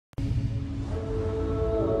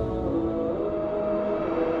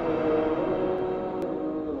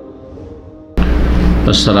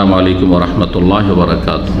अस्सलामु अलैकुम वरहमतुल्लाहि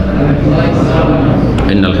वबरकातुहू।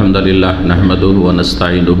 इन्नल हम्दुलिल्लाह नहमदुहु व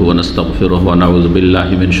नस्तईनुहु व नस्तगफिरुहु व नऊज़ु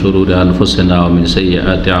बिल्लाहि मिन शुरूरि अनफुसिना व मिन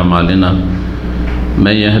सय्यिआति अमालिना।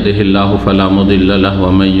 मन यहदिहिल्लाहु फला मुदिल्ल लहु व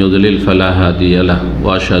मन युद्लिल फला हादिय लहु व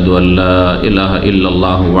अशहदु अन ला इलाहा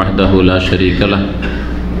इल्लल्लाहु वहदहु ला शरीका लहु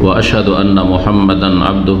व अशहदु अन्ना मुहम्मदन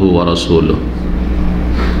अब्दुहु व रसूलुहु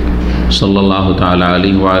सल्लल्लाहु ताला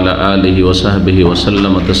अलैहि व अला आलिहि व सहबिहि व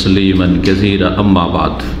सल्लम तस्लीमान कसीरा। अम्मा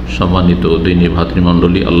बाद। सम्मानित दीनी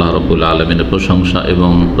भातृमंडলী, আল্লাহ রাব্বুল আলামিনের প্রশংসা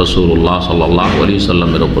এবং রাসূলুল্লাহ সাল্লাল্লাহু আলাইহি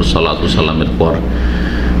সাল্লামের উপর সালাতু সালামের পর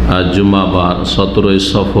আজ জুমাবার 17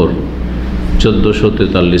 সফর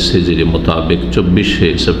 1443 হিজরি মোতাবেক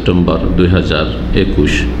 24 সেপ্টেম্বর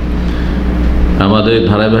 2021 আমাদের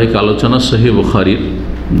ধারাবাহিক আলোচনা সহিহ বুখারীর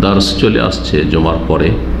দার্স চলে আসছে জুমার পরে।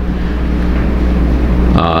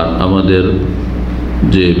 আর আমাদের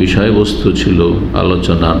যে বিষয়বস্তু ছিল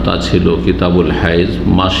আলোচনার তা ছিল কিতাবুল হাইজ,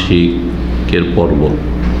 মাসিকের পর্ব।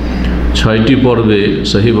 6টি পর্বে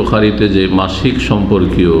সহিহ বুখারীতে যে মাসিক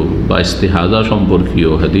সম্পর্কীয় বা ইস্তিহাজা সম্পর্কীয়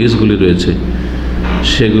হাদিসগুলি রয়েছে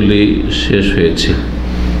সেগুলি শেষ হয়েছে।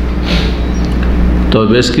 তবে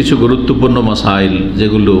বেশ কিছু গুরুত্বপূর্ণ মাসাইল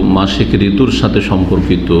যেগুলো মাসিক ঋতুর সাথে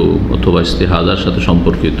সম্পর্কিত অথবা ইস্তিহাজার সাথে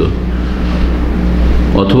সম্পর্কিত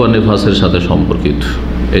অথবা নেফাসের সাথে সম্পর্কিত,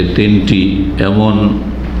 এই তিনটি এমন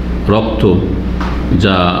রক্ত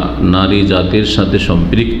যা নারী জাতির সাথে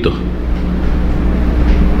সম্পৃক্ত,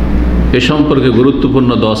 এ সম্পর্কে গুরুত্বপূর্ণ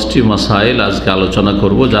 10টি মাসাইল আজকে আলোচনা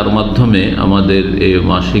করব, যার মাধ্যমে আমাদের এই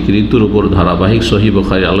মাসিক ঋতুর উপর ধারাবাহিক সহিহ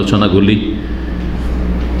বুখারী আলোচনাগুলি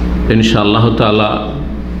ইনশাআল্লাহ তাআলা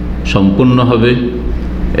সম্পূর্ণ হবে।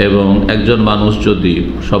 এবং একজন মানুষ যদি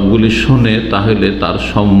সবগুলি শুনে তাহলে তার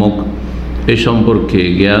সম্মুখ এই সম্পর্কে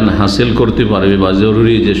জ্ঞান হাসিল করতে পারবে বা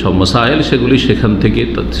জরুরি যে সব মাসাইল সেগুলি সেখান থেকে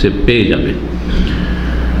সে পেয়ে যাবে।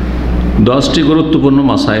 10টি গুরুত্বপূর্ণ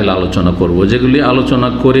মাসাইল আলোচনা করব, যেগুলি আলোচনা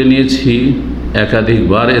করে নিয়েছি,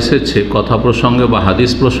 একাধিকবার এসেছে কথা প্রসঙ্গে বা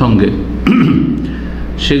হাদিস প্রসঙ্গে,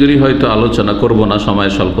 সেগুলি হয়তো আলোচনা করব না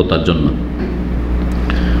সময়ের স্বল্পতার জন্য।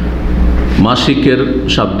 মাসিকের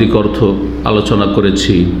শাব্দিক অর্থ আলোচনা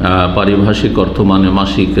করেছি, পারিভাষিক অর্থ মানে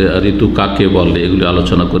মাসিক ঋতু কাকে বলে এগুলি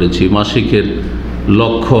আলোচনা করেছি, মাসিকের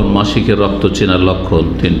লক্ষণ, মাসিকের রক্ত চেনার লক্ষণ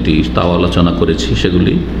 3টি, তাও আলোচনা করেছি,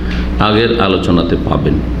 সেগুলি আগের আলোচনাতে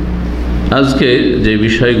পাবেন। আজকে যে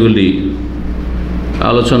বিষয়গুলি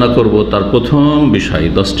আলোচনা করব তার প্রথম বিষয়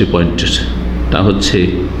 10টি পয়েন্টের, তা হচ্ছে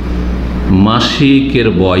মাসিকের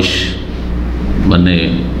বয়স, মানে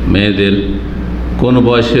মেয়েদের কোন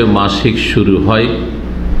বয়সে মাসিক শুরু হয়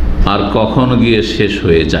আর কখন গিয়ে শেষ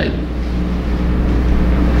হয়ে যায়।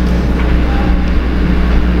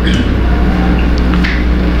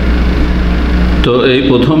 তো এই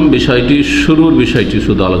প্রথম বিষয়টি, শুরুর বিষয়টি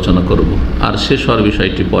শুধু আলোচনা করব, আর শেষ হওয়ার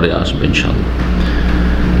বিষয়টি পরে আসবে ইনশাআল্লাহ।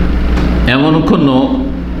 এমন কোনো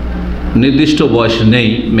নির্দিষ্ট বয়স নেই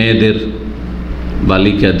মেয়েদের,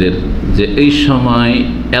 বালিকাদের, যে এই সময়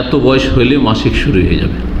এত বয়স হইলে মাসিক শুরু হয়ে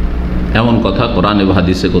যাবে, এমন কথা কোরআনে বা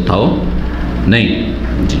হাদিসে কোথাও নেই।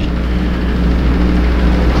 জি,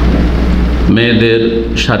 মেয়েদের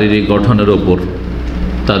শারীরিক গঠনের ওপর,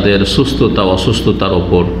 তাদের সুস্থতা অসুস্থতার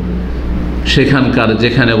ওপর, সেখানকার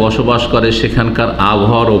যেখানে বসবাস করে সেখানকার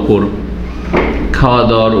আবহাওয়ার ওপর, খাওয়া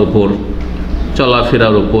দাওয়ার ওপর,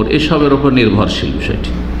 চলাফেরার ওপর, এসবের ওপর নির্ভরশীল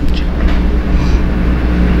বিষয়টি।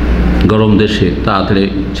 গরম দেশে তাড়াতাড়ি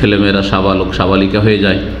ছেলেমেয়েরা সাবালক সাবালিকা হয়ে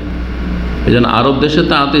যায়, এই জন্য আরব দেশে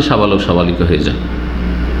তাড়াতাড়ি সাবালক সাবালিকা হয়ে যায়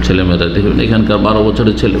ছেলেমেয়েরা। দেখবেন এখানকার 12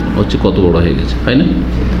 বছরের ছেলে হচ্ছে কত বড় হয়ে গেছে, তাই না?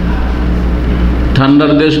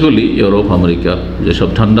 ঠান্ডার দেশগুলি, ইউরোপ, আমেরিকা, যেসব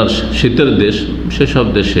ঠান্ডার শীতের দেশ, সেসব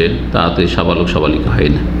দেশে তাড়াতাড়ি সাবালক সাবালিকা হয়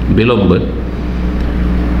না, বিলম্বে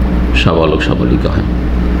সাবালক সাবালিকা হয়।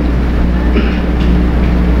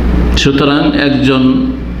 সুতরাং একজন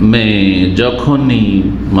মেয়ে যখনই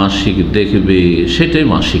মাসিক দেখবে সেটাই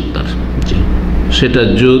মাসিক তার। জি, সেটা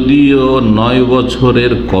যদিও 9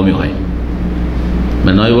 বছরের কমে হয়,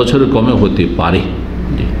 মানে 9 বছরের কমে হতে পারে।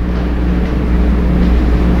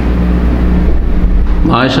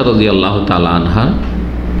 আয়েশা রাদিয়াল্লাহু তাআলা আনহা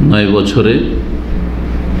 9 বছরে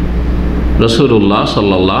রাসূলুল্লাহ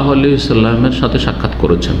সাল্লাল্লাহু আলাইহি সাল্লামের সাথে সাক্ষাৎ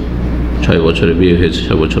করেছেন। 6 বছরে বিয়ে হয়েছে,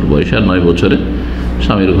 6 বছর বয়সে, আর 9 বছরে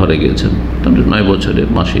স্বামীর ঘরে গিয়েছেন। তাহলে 9 বছরে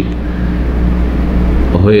মাসিক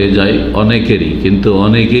হয়ে যায় অনেকেরই, কিন্তু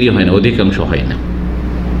অনেকেরই হয় না, অধিকাংশ হয় না।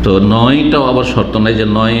 তো 9টাও আবার শর্ত নাই যে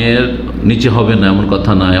 9-এর নিচে হবে না, এমন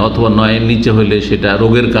কথা নয়, অথবা 9-এর নিচে হলে সেটা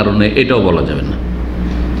রোগের কারণে, এটাও বলা যাবে না।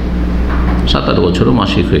 7-8 বছরও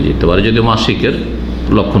মাসিক হয়ে যেতে পারে যদি মাসিকের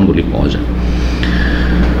লক্ষণগুলি পাওয়া যায়।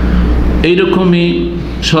 এইরকমই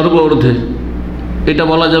সর্বঊর্ধ্বে এটা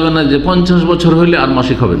বলা যাবে না যে 50 বছর হইলে আর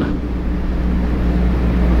মাসিক হবে না,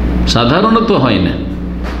 সাধারণত হয় না,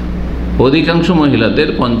 অধিকাংশ মহিলাদের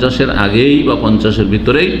 50-এর আগেই বা 50-এর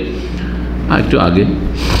ভিতরেই, একটু আগে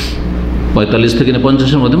 45 থেকে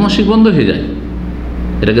 50-এর মধ্যে মাসিক বন্ধ হয়ে যায়।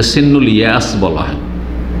 এটাকে সিন্নুল ইয়াস বলা হয়।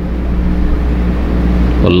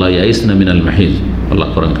 আল্লাহ ইয়াইসনা মিনাল মাহিজ, আল্লাহ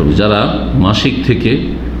কোরআন করবে যারা মাসিক থেকে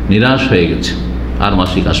নিরাশ হয়ে গেছে, আর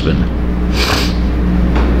মাসিক আসবে না।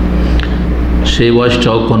 সেই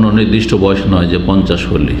বয়সটাও কোনো নির্দিষ্ট বয়স নয় যে 50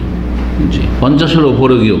 হলে, জি 50-এর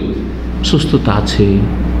ওপরে গিয়েও সুস্থতা আছে,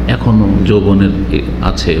 এখনো যৌবনের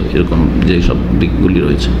আছে, এরকম যেসব দিকগুলি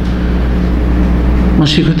রয়েছে,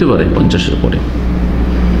 মাসিক হতে পারে 50-এর পরে।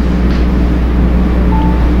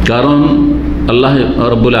 কারণ আল্লাহ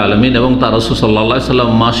রাব্বুল আলামিন এবং তার রাসূল সাল্লাল্লাহু আলাইহি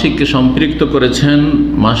ওয়াসাল্লাম মাসিককে সম্পৃক্ত করেছেন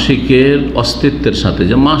মাসিকের অস্তিত্বের সাথে,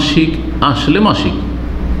 যে মাসিক আসলে মাসিক,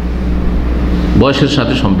 বয়সের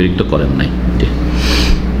সাথে সম্পৃক্ত করেন নাই।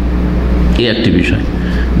 এই একটি বিষয়।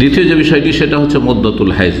 দ্বিতীয় যে বিষয়টি সেটা হচ্ছে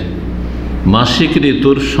মুদ্দাতুল হাইজ, মাসিক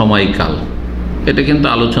ঋতুর সময়কাল। এটা কিন্তু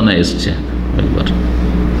আলোচনায় এসছে একবার।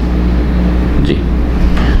 জি,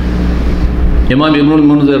 ইমাম ইবনুল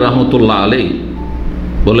মুনজির রাহমাতুল্লাহ আলাইহি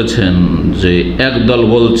বলেছেন যে একদল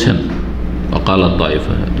বলছেন ওয়াকালা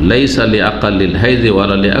তাইফা লাইসা লিআকালিল হাইজ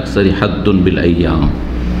ওয়ালা লিআকসারি হাদ্দুন বিল আইয়াম,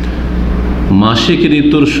 মাসিক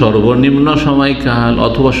ঋতুর সর্বনিম্ন সময়কাল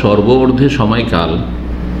অথবা সর্বঊর্ধ্বে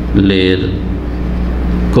সময়কালের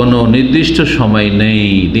কোনো নির্দিষ্ট সময় নেই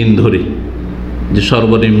দিন ধরে, যে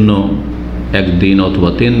সর্বনিম্ন 1 দিন অথবা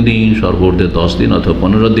 3 দিন, সর্বঊর্ধ্বে 10 দিন অথবা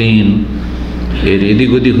 15 দিন, এর এদিক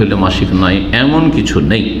ওদিক হলে মাসিক নয়, এমন কিছু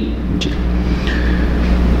নেই।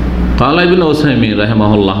 কালা ইবনে উসাইমিন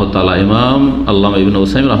রাহিমাহুল্লাহ তাআলা, ইমাম আল্লামা ইবনে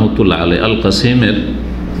উসাইমিন রাহমাতুল্লাহ আলাইহি আল কাসিমের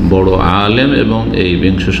বড় আলেম এবং এই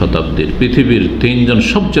 20 শতাব্দীর পৃথিবীর 3 জন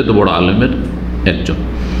সবচেয়ে বড় আলেমের একজন,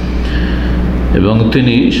 এবং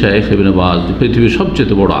তিনি শাইখ ইবনে বাজ, পৃথিবীর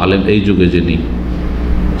সবচেয়ে বড় আলেম এই যুগে যিনি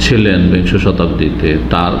ছিলেন 20 শতাব্দীতে,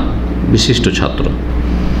 তার বিশিষ্ট ছাত্র।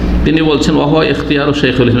 তিনি বলছেন ওয়াহুয়া ইখতিয়ারু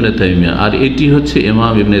শাইখুল ইসলাম ইবনে তাইমিয়া, আর এটি হচ্ছে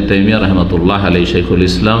ইমাম ইবনে তাইমিয়া রাহমাতুল্লাহ আলাইহি শাইখুল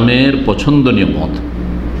ইসলামের পছন্দনীয় মত।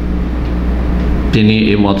 তিনি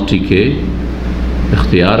এই মতটিকে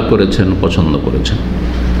ইখতিয়ার করেছেন, পছন্দ করেছেন।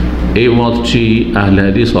 এই মতটি আহলে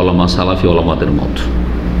হাদিস ওলামা, সালাফি ওলামাদের মত,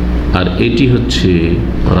 আর এটি হচ্ছে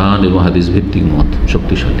কোরআন এবং হাদিস ভিত্তিক মত,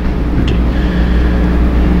 শক্তিশালী।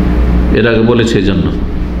 এর আগে বলেছে এই জন্য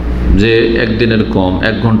যে একদিনের কম,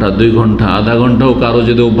 1 ঘন্টা 2 ঘন্টা আধা ঘন্টাও কারো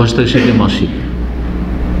যদি অভ্যাস থাকে সেটি মাসিক,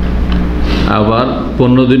 আবার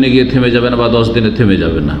 15 দিনে গিয়ে থেমে যাবে না বা 10 দিনে থেমে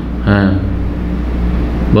যাবে না, হ্যাঁ,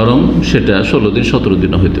 বরং সেটা 16 দিন 17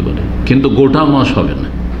 দিনও হইতে পারে, কিন্তু গোটা মাস হবে না,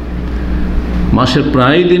 মাসের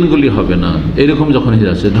প্রায় দিনগুলি হবে না। এরকম যখন হয়ে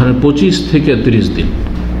যাচ্ছে, ধরেন 25 থেকে 30 দিন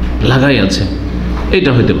লাগাই আছে,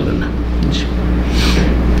 এটা হইতে পারে না,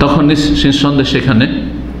 তখন নিঃসন্দেহে সেখানে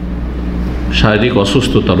শারীরিক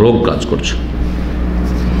অসুস্থতা, রোগ কাজ করছে।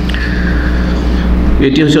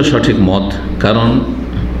 এটি হচ্ছে সঠিক মত, কারণ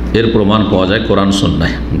এর প্রমাণ পাওয়া যায় কোরআন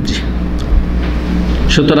সুন্নাহয়। জি,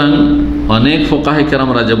 সুতরাং অনেক ফুকাহে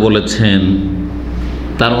কেরামরা যে বলেছেন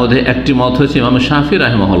তার মধ্যে একটি মত হচ্ছে ইমাম শাফি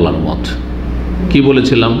রাহিমাহুল্লাহর মত। কি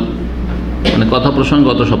বলেছিলাম, মানে কথা প্রসঙ্গ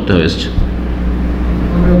গত সপ্তাহে এসেছে,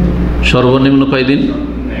 সর্বনিম্ন কয়দিন?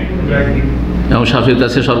 ইমাম শাফির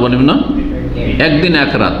কাছে সর্বনিম্ন 1 দিন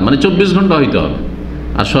 1 রাত, মানে 24 ঘন্টা হইতে হবে,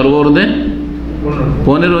 আর সর্বঊর্ধ্বে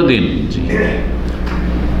 15 দিন।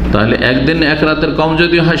 তাহলে 1 দিন 1 রাতের কম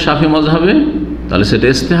যদি হয় শাফি মাযহাবে, তাহলে সেটা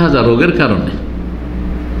ইস্তেহাজা, রোগের কারণে।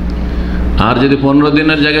 আর যদি 15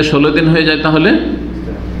 দিনের জায়গায় 16 দিন হয়ে যায়, তাহলে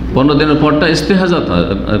 15 দিনের পরটা ইস্তেহাজা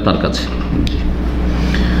তার কাছে।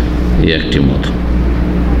 এই একটি মত।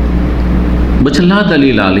 বলছে লা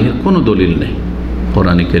দালিল আলাইহি, কোনো দলিল নেই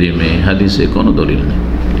কোরআনে কারীমে, হাদিসে কোনো দলিল নেই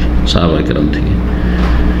সাহাবায়ে কেরাম থেকে।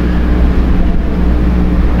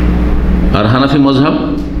 আর হানাফি মাযহাব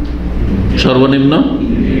সর্বনিম্ন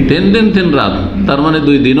 3 দিন 3 রাত, তার মানে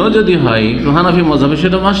 2 দিনও যদি হয় তো হানাফি মাযহাবে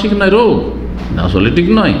সেটা মাসিক নয়, রোগ আসলে ঠিক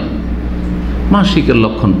নয়। মাসিকের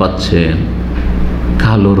লক্ষণ পাচ্ছেন,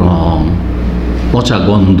 কালো রং, পচা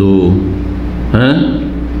গন্ধ, হ্যাঁ,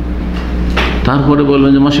 তারপরে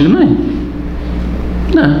বলবেন যে মাসিক নয়,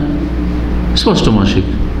 না, স্পষ্ট মাসিক।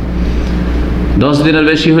 10 দিনের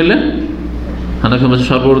বেশি হইলে হানাফি মাযহাব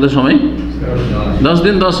সর্বঊর্ধ্বে সময় 10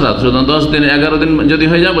 দিন 10 রাত, সুতরাং 10 দিন 11 দিন যদি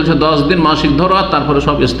হয়ে যায়, বলছে 10 দিন মাসিক ধরো, আর তারপরে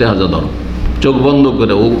সব ইস্তেহাজা ধরো, চোখ বন্ধ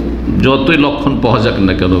করে, ও যতই লক্ষণ পাওয়া যাক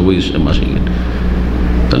না কেন ওই মাসিকের।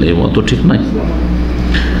 তাহলে এই মত ঠিক নাই।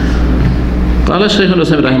 তাহলে শাইখুল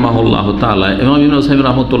ইসলাম রাহিমাহুল্লাহ তাআলা, ইমাম ইবনে উসাইমিন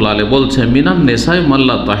রাহমাতুল্লাহ আলাইহি বলছে মিনান নিসাই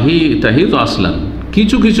মাল্লা তাহিদ আসলান,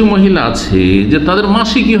 কিছু কিছু মহিলা আছে যে তাদের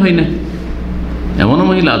মাসিকই হয় না, এমনও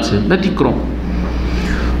মহিলা আছে ব্যতিক্রম।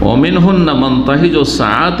 অমিনহুন্না মান তাহিজু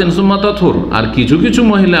সাআতিন সুম্মা তাথুর, আর কিছু কিছু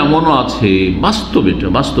মহিলা এমনও আছে, বাস্তব, এটা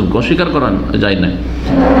বাস্তব, অস্বীকার করা যায় না,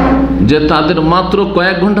 যে তাদের মাত্র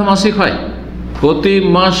কয়েক ঘন্টা মাসিক হয়, প্রতি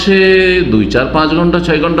মাসে 2, 4, 5 ঘন্টা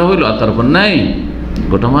 6 ঘন্টা হইলো, আর তারপর নেই,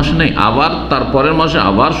 গোটা মাসে নেই, আবার তারপরের মাসে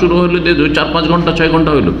আবার শুরু হইলো যে 2, 4, 5 ঘন্টা 6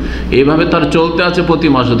 ঘন্টা হইলো, এইভাবে তার চলতে আছে প্রতি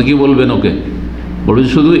মাসে। তো কি বলবেন ওকে? বলবেন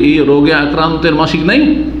শুধু এই রোগে আক্রান্তের মাসিক নেই,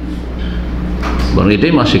 বরং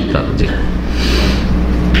এটাই মাসিক তার। জি।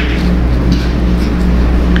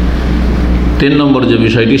 3 নম্বর যে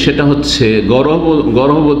বিষয়টি, সেটা হচ্ছে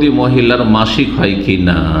গর্ভবতী মহিলার মাসিক হয় কি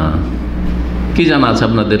না। কি জানা আছে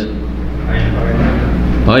আপনাদের?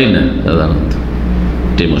 হয় না সাধারণত,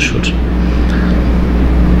 এটাই মশহুর।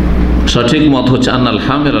 সঠিক মত হচ্ছে আন্নাল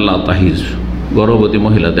হামিল লা তাহিজ, গর্ভবতী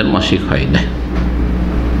মহিলাদের মাসিক হয় না,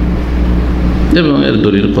 এবং এর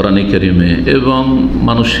দলিল কোরআনে কারিমে এবং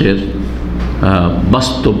মানুষের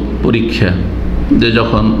বাস্তব পরীক্ষা, যে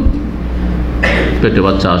যখন পেটে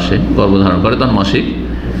বাচ্চা আসে, গর্ভধারণ করে, তখন মাসিক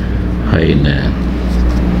হয় না।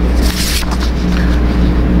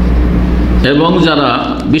 এবং যারা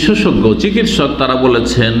বিশেষজ্ঞ চিকিৎসক তারা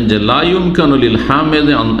বলেছেন যে লা ইউমকিনু লিল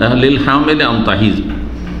হামিল আন তাহিজ,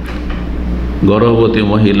 গর্ভবতী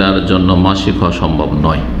মহিলার জন্য মাসিক হওয়া সম্ভব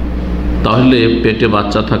নয়। তাহলে পেটে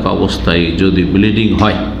বাচ্চা থাকা অবস্থায় যদি ব্লিডিং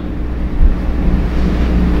হয়,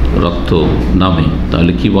 রক্ত নামে,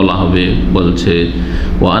 তাহলে কি বলা হবে? বলছে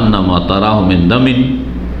ও আন্না মা তারাহু মিন দামিন,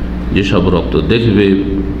 যেসব রক্ত দেখবে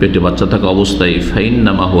পেটে বাচ্চা থাকা অবস্থায়,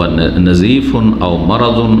 ফাইন্নামা হুয়া নাজিফুন আও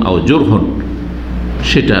মারাদুন আও জুরহুন,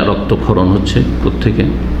 সেটা রক্তক্ষরণ হচ্ছে প্রত্যেকে,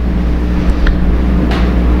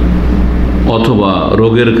 অথবা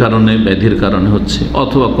রোগের কারণে, ব্যাধির কারণে হচ্ছে,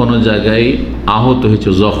 অথবা কোনো জায়গায় আহত হয়েছে,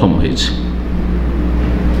 জখম হয়েছে।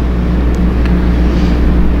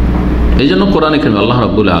 এই জন্য কোরআনে কারিমে আল্লাহ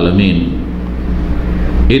রাব্বুল আলামিন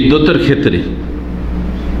ইদ্দতের ক্ষেত্রে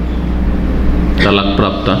তালাক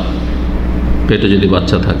প্রাপ্তা, পেটে যদি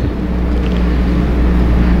বাচ্চা থাকে,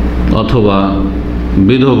 অথবা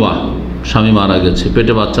বিধবা, স্বামী মারা গেছে,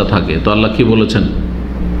 পেটে বাচ্চা থাকে, তো আল্লাহ কি বলেছেন?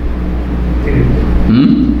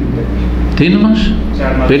 3 মাস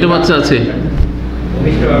পেটে বাচ্চা আছে।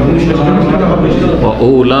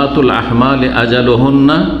 ওউলাতুল আহমালি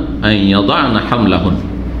আজালুহুন্না আন ইয়াদা'না হামলাহুন,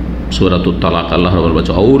 সূরাতুত তালাক। আল্লাহ রাব্বুল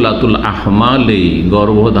বলেছে ওউলাতুল আহমালি,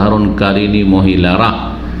 গর্ভধারণকারিণী মহিলারা,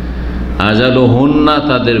 আজালুহুন্না,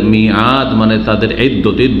 তাদের মিআদ মানে তাদের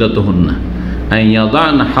ইদ্দতুহুন্না, আন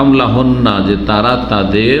ইয়াদা'না হামলাহুন্না, যে তারা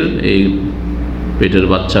তাদের এই পেটের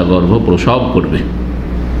বাচ্চা গর্ভ প্রসব করবে,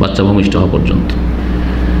 বাচ্চা ভূমিষ্ঠ হওয়া পর্যন্ত।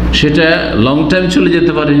 সেটা লং টাইম চলে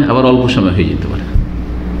যেতে পারে, আবার অল্প সময় হয়ে যেতে পারে।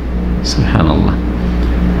 সুবহানাল্লাহ।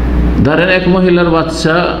 ধরেন এক মহিলার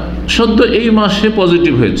বাচ্চা সদ্য এই মাসে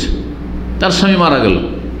পজিটিভ হয়েছে, তার স্বামী মারা গেল,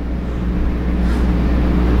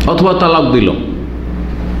 অথবা তালাক দিল।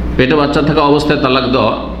 পেটে বাচ্চা থাকা অবস্থায় তালাক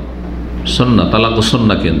দেওয়া সুন্নাহ, তালাক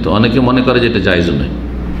সুন্নাহ, কিন্তু অনেকে মনে করে যে এটা জায়েজ নয়,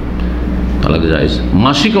 তালাক জায়েজ।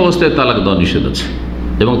 মাসিক অবস্থায় তালাক দেওয়া নিষেধ আছে,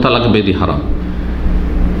 এবং তালাক বেদি হারাম।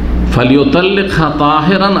 ফালিউতাল্লিকহা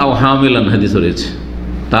তাহিরান আও হামিলান, হাদিস রয়েছে।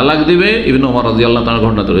 তালাক দেবে, ইবনে ওমর রাদিয়াল্লাহু তাআলার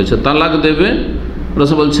ঘটনাতে রয়েছে, তালাক দেবে,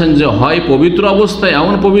 রাসূল বলছেন যে হয় পবিত্র অবস্থায়,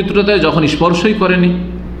 এমন পবিত্রতায় যখন স্পর্শই করেনি,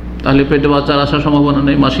 তাহলে পেটে বাচ্চার আসার সম্ভাবনা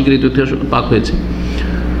নেই, মাসিক ঋতু থেকে পাক হয়েছে,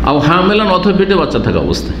 আও হামিলান, অথবা পেটে বাচ্চা থাকা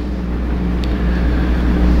অবস্থায়।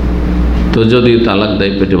 তো যদি তালাক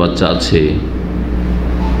দেয়, পেটে বাচ্চা আছে,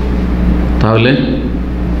 তাহলে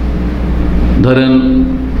ধরেন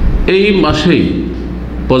এই মাসেই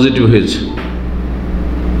পজিটিভ হয়েছে,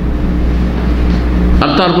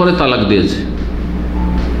 আর তারপরে তালাক দিয়েছে,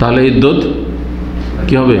 তাহলে ইদ্দত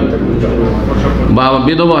কি হবে? বা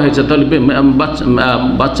বিধবা হয়েছে, তাহলে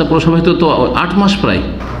বাচ্চা প্রসব হইতে তো 8 মাস প্রায়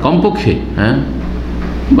কমপক্ষে, হ্যাঁ,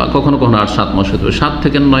 বা কখনো কখনো 8-7 মাস হতে হবে, 7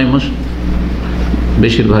 থেকে 9 মাস,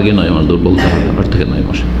 বেশিরভাগই 9 মাস বলতে হবে, 8 থেকে 9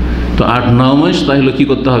 মাস। তো 8-9 মাস তাহলে কি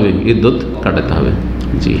করতে হবে? ইদ্দত কাটাতে হবে।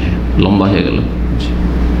 জি হ্যাঁ, লম্বা হয়ে গেল।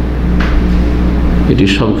 এটি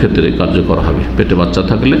সব ক্ষেত্রে কার্যকর হবে। পেটে বাচ্চা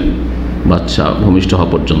থাকলে বাচ্চা ভূমিষ্ঠ হওয়া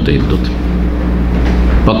পর্যন্ত ইদ্দত।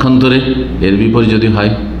 পক্ষান্তরে এর বিপরীত যদি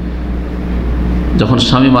হয়, যখন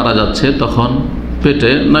স্বামী মারা যাচ্ছে তখন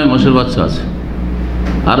পেটে 9 মাসের বাচ্চা আছে,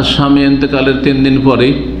 আর স্বামী ইন্তেকালের 3 দিন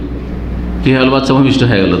পরেই কি হল? বাচ্চা ভূমিষ্ঠ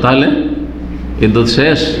হয়ে গেল, তাহলে ইদ্দত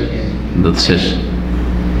শেষ, ইদ্দত শেষ।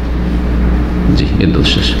 জি, ইদ্দত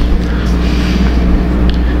শেষ।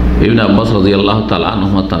 ইবনে আব্বাস রাদিয়াল্লাহু তাআলা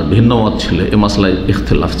আনহুমা, তার ভিন্ন মত ছিল, এ মাসলায়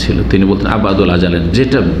ইখতিলাফ ছিল। তিনি বলতেন আবাদুল আজালেন,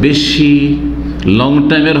 যেটা বেশি লং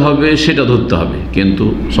টাইমের হবে সেটা ধরতে হবে, কিন্তু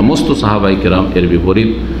সমস্ত সাহাবায়ে কেরাম এর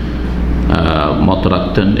বিপরীত মত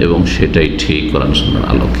রাখতেন, এবং সেটাই ঠিক কোরআন সুন্নাহর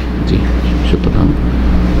আলোকে। জি, সুতরাং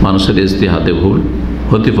মানুষের ইজতিহাদে ভুল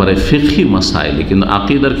হতে পারে ফিকহি মাসাইলে, কিন্তু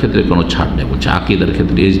আকীদার ক্ষেত্রে কোনো ছাড় নেই। বলছে আকীদার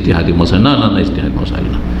ক্ষেত্রে ইজতিহাদি মাসাইল না, ইজতিহাদি মাসাইল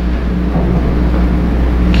না।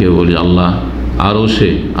 কেউ বলে আল্লাহ আরশে,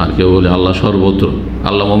 আর কেউ বলে আল্লাহ সর্বত্র,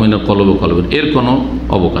 আল্লাহ মুমিনের কলবে কলবে, এর কোনো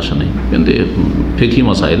অবকাশ নেই। কিন্তু ফিকহি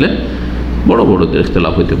মাসাইলে বড় বড়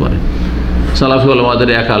ইখতিলাফ হতে পারে। সালাফি উলামাদের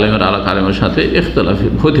এক আলেমের আরেক আলেমের সাথে ইখতিলাফ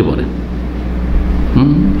হতে পারে,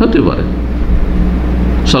 হতে পারে।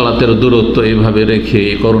 সালাতের দূরত্ব এইভাবে রেখে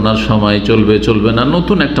করোনার সময় চলবে চলবে না,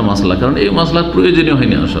 নতুন একটা মাসলা, কারণ এই মাসলা প্রয়োজনীয়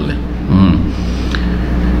হয়নি আসলে।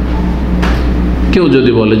 কেউ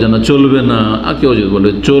যদি বলে যে না চলবে না, আর কেউ যদি বলে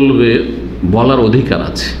চলবে, বলার অধিকার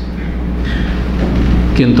আছে।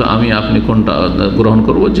 কিন্তু আমি আপনি কোনটা গ্রহণ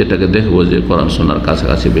করব, যেটাকে দেখব যে কোরআন সুন্নাহর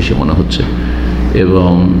কাছাকাছি বেশি মনে হচ্ছে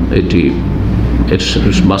এবং এটি এর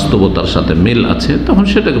বাস্তবতার সাথে মিল আছে, তখন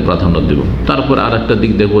সেটাকে প্রাধান্য দেব। তারপরে আর একটা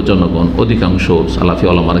দিক দেখব, জনগণ অধিকাংশ সালাফি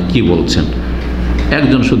ওলামারা কি বলছেন।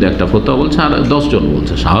 একজন শুধু একটা ফতোয়া বলছে আর 10 জন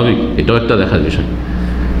বলছে, স্বাভাবিক, এটাও একটা দেখার বিষয়।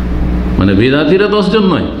 মানে বিদাতিরা 10 জন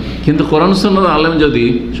নয়, কিন্তু কোরআন সুন্নাহর আলেম যদি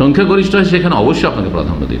সংখ্যাগরিষ্ঠ হয়, সেখানে অবশ্যই আপনাকে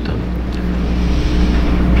প্রাধান্য দিতে হবে।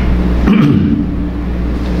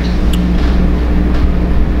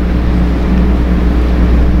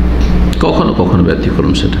 কখনো কখনো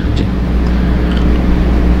ব্যতিক্রম সেটা।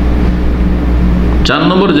 4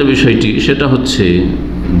 নম্বর যে বিষয়টি, সেটা হচ্ছে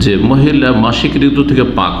যে মহিলা মাসিক ঋতু থেকে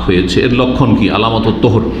পাক হয়েছে, এর লক্ষণ কি? আলামত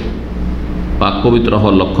তোহর, পাক পবিত্র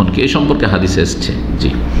হওয়ার লক্ষণ কি? এই সম্পর্কে হাদিস এসছে।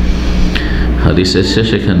 হাদিস এসছে,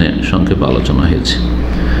 সেখানে সংক্ষেপে আলোচনা হয়েছে।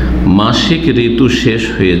 মাসিক ঋতু শেষ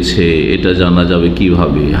হয়েছে এটা জানা যাবে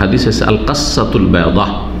কিভাবে? হাদিস এসছে আল কাসাতুল বায়দা,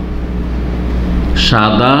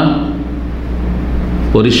 সাদা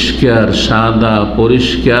পরিষ্কার, সাদা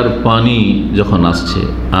পরিষ্কার পানি যখন আসছে,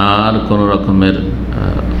 আর কোনো রকমের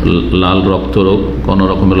লাল রক্তরোগ কোনো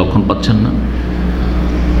রকমের লক্ষণ পাচ্ছেন না,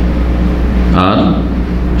 আর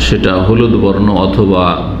সেটা হলুদ বর্ণ অথবা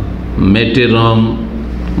মেটে রং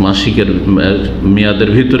মাসিকের মেয়াদের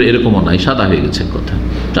ভিতরে এরকমও নাই, সাদা হয়ে গেছে, কথা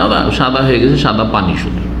সাদা হয়ে গেছে, সাদা পানি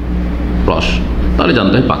শুধু রস, তাহলে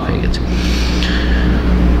জানতে হয় পাক হয়ে গেছে।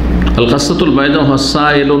 আল কাসাতুল বাইদা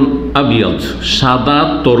হাসাইলুন আবিয়াদ, সাদা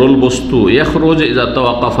তরল বস্তু, ইয়াখরুজ ইযা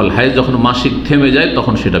তাওয়াক্কাফাল হাইজ, যখন মাসিক থেমে যায়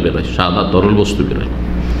তখন সেটা বেরোয়, সাদা তরল বস্তু বেরোয়।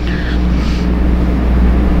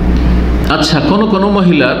 আচ্ছা, কোনো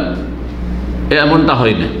মহিলার এমনটা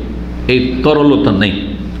হয় না, এই তরলতা নেই,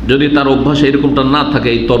 যদি তার অভ্যাস এরকমটা না থাকে,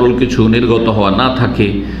 এই তরল কিছু নির্গত হওয়া না থাকে,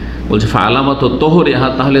 বলছে ফালামাত তোহরিহা,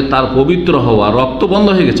 তাহলে তার পবিত্র হওয়া, রক্ত বন্ধ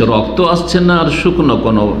হয়ে গেছে, রক্ত আসছে না, আর শুকনো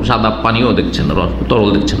কোনো সাদা পানিও দেখছে না, তরল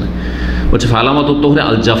দেখছে না, বলছে ফালামাত তোহরে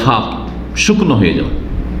আল জাফা, শুকনো হয়ে যাও,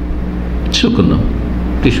 শুকনো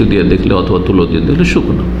টিস্যু দিয়ে দেখলে অথবা তুলো দিয়ে দেখলে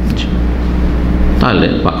শুকনো, তাহলে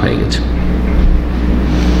পাক হয়ে গেছে।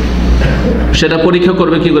 সেটা পরীক্ষা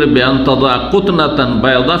করবে কি করে? বেয়ান তাদা কুতনাতান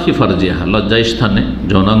বায়দা ফি ফারজিহা, লজ্জা স্থানে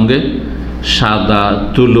যৌনাঙ্গে সাদা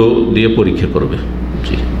তুলো দিয়ে পরীক্ষা করবে।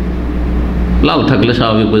 জি, লাল থাকলে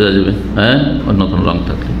স্বাভাবিক বোঝা যাবে, হ্যাঁ, অন্য কোনো রং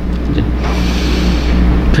থাকলে। জি,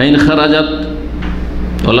 ফাইন খারাজাত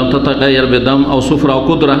ওলাম তাতাগাইয়ার বেদাম আও সুফরা আও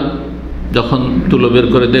কুদরা, যখন তুলো বের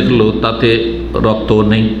করে দেখলো তাতে রক্তও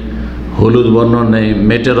নেই, হলুদ বর্ণ নেই,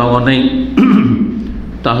 মেটে রঙও নেই,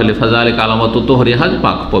 তাহলে ফাজালিক আলামত তোহরিহা,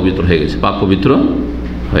 পাক পবিত্র হয়ে গেছে, পাক পবিত্র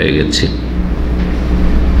হয়ে গেছে।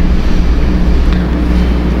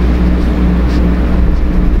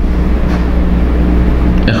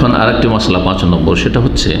 এখন আরেকটি মশলা 5 নম্বর, সেটা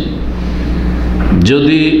হচ্ছে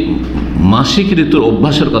যদি মাসিক ঋতুর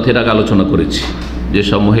অভ্যাসের কথা এর আগে আলোচনা করেছি,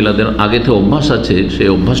 যেসব মহিলাদের আগে থেকে অভ্যাস আছে, সেই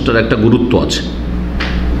অভ্যাসটার একটা গুরুত্ব আছে।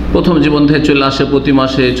 প্রথম জীবন থেকে চলে আসে প্রতি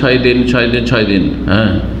মাসে 6 দিন 6 দিন 6 দিন,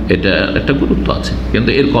 হ্যাঁ, এটা একটা গুরুত্ব আছে। কিন্তু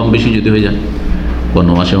এর কম বেশি যদি হয়ে যায়,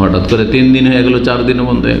 কোনো মাসে হঠাৎ করে 3 দিন হয়ে গেল, 4 দিনে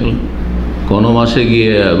বন্ধ হয়ে গেল, কোনো মাসে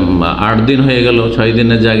গিয়ে 8 দিন হয়ে গেল 6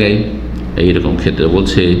 দিনের জায়গায়, এইরকম ক্ষেত্রে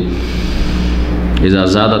বলছে ইজা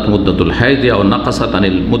জাদাত মুদ্দাতুল হাইদ আও নাকাসাত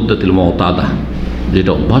আনিল মুদ্দাতিল মুতাদা,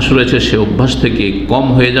 যেটা অভ্যাস রয়েছে সে অভ্যাস থেকে কম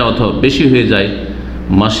হয়ে যায় অথবা বেশি হয়ে যায়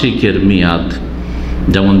মাসিকের মেয়াদ,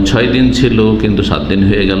 যেমন 6 দিন ছিল কিন্তু 7 দিন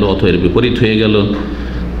হয়ে গেল অথবা এর বিপরীত হয়ে গেল,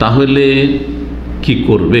 তাহলে কি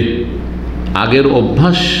করবে? আগের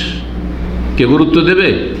অভ্যাসকে গুরুত্ব দেবে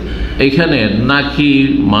এইখানে, নাকি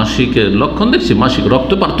মাসিকের লক্ষণ দেখছে, মাসিক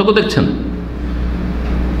রক্ত পার্থক্য দেখছেন,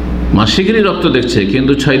 মাসিকেরই রক্ত দেখছে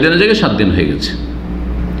কিন্তু 6 দিনের জায়গায় 7 দিন হয়ে গেছে,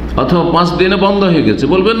 অথবা 5 দিনে বন্ধ হয়ে গেছে,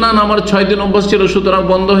 বলবেন না আমার 6 দিন অভ্যাস ছিল সুতরাং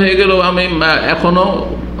বন্ধ হয়ে গেল, আমি এখনো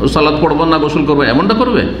সালাত পড়বো না, গোসল করবো, এমনটা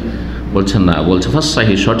করবে? বলছেন না, বলছে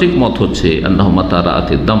ফাসসাহি, সঠিক মত হচ্ছে আন্নাহু মাতা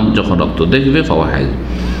রাআতিদ দাম, যখন রক্ত দেখবে ফাওয়া হাইজ,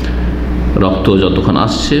 রক্ত যতক্ষণ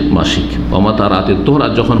আসছে মাসিক, অমাতা রাআতিদ তোহর,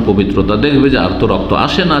 যখন পবিত্রতা দেখবে যে আর তো রক্ত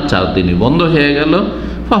আসে না, 4 দিনই বন্ধ হয়ে গেল,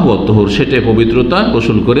 ফাহুয়া তোহর, সেটাই পবিত্রতা,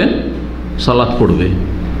 গোসল করে সালাত পড়বে,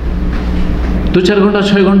 2-4 ঘন্টা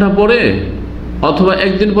 6 ঘন্টা পরে অথবা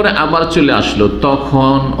একদিন পরে আবার চলে আসলো,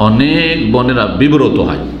 তখন অনেক বোনেরা বিব্রত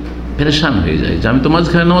হয়, পেরেশান হয়ে যায় যে আমি তো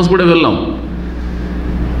মাঝখানে নামাজ পড়ে ফেললাম,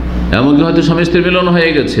 এমনকি হয়তো স্বামী স্ত্রী মিলন হয়ে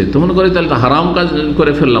গেছে, তো মনে করি তাহলে তো হারাম কাজ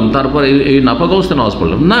করে ফেললাম, তারপরে এই নাপাক অবস্থায় নামাজ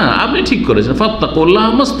পড়লাম। না, আপনি ঠিক করেছেন, ফাত্তাকুল্লাহ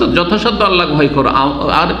মাস্তাত, যথাসাধ্য আল্লাহ ভয় করো।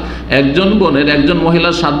 আর একজন বোনের একজন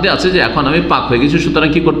মহিলার সাধ্যে আছে যে এখন আমি পাক হয়ে গেছি, সুতরাং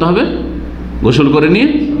কি করতে হবে? গোসল করে নিয়ে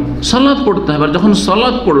সালাত পড়তে হবে। আর যখন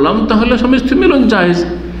সালাত পড়লাম তাহলে স্বামী স্ত্রী মিলন জায়েজ।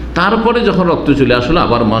 তারপরে যখন রক্ত চলে আসলো,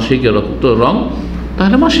 আবার মাসিকের রক্ত রং,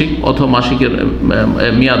 তাহলে মাসিক অথবা মাসিকের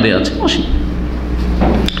মেয়াদে আছে মাসিক,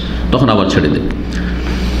 তখন আবার ছেড়ে দেবে।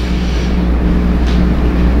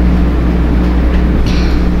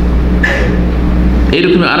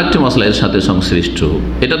 এইরকম আরেকটি মশলা এর সাথে সংশ্লিষ্ট,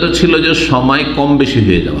 এটা তো ছিল যে সময় কম বেশি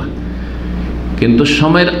হয়ে যাওয়া, কিন্তু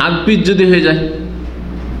সময়ের আগপিছ যদি হয়ে যায়,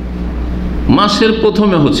 মাসের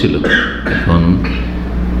প্রথমে হচ্ছিল, এখন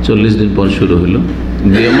 40 দিন পর শুরু হলো,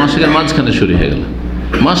 দিয়ে মাসের মাঝখানে শুরু হয়ে গেল,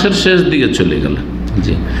 মাসের শেষ দিকে চলে গেল,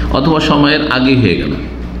 জি, অথবা সময়ের আগে হয়ে গেল,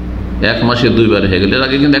 1 মাসে 2 বার হয়ে গেল। এর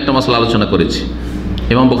আগে কিন্তু একটা মশলা আলোচনা করেছি,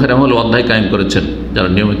 ইমাম বুখারী রাহিমাহুল্লাহ অধ্যায় কায়েম করেছেন, যারা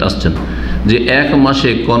নিয়মিত আসছেন, যে 1 মাসে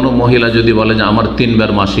কোনো মহিলা যদি বলে যে আমার 3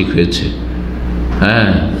 বার মাসিক হয়েছে,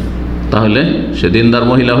 হ্যাঁ, তাহলে সে দিনদার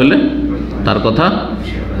মহিলা হলে তার কথা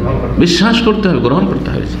বিশ্বাস করতে হবে, গ্রহণ করতে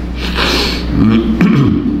হবে।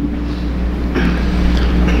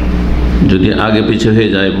 যদি আগে পিছে হয়ে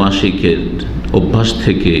যায় মাসিকের অভ্যাস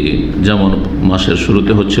থেকে, যেমন মাসের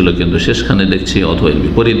শুরুতে হচ্ছিল কিন্তু শেষখানে দেখছি অথবা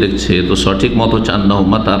বিপরীত দেখছে, তো সঠিক মতো চান্নাহ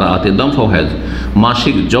মাতারা হাতে দম ফাওয়াজ,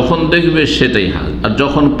 মাসিক যখন দেখবে সেটাই হাজ, আর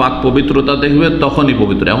যখন পাক পবিত্রতা দেখবে তখনই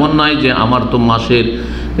পবিত্র। এমন নয় যে আমার তো মাসের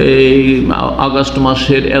এই আগস্ট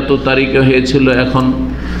মাসের এত তারিখে হয়েছিল, এখন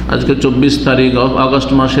আজকে 24 তারিখ,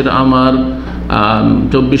 আগস্ট মাসের আমার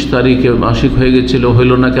 24 তারিখে মাসিক হয়ে গেছিল,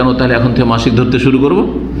 হইল না কেন, তাহলে এখন থেকে মাসিক ধরতে শুরু করবো?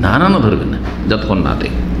 না না না, ধরবে না, যতক্ষণ না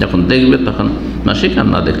দেখ, যখন দেখবে তখন মাসিক, আর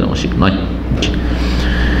না দেখলে মাসিক নয়।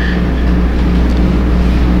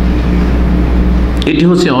 এটি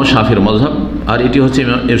হচ্ছে ইমাম শাফির মযহাব, আর এটি হচ্ছে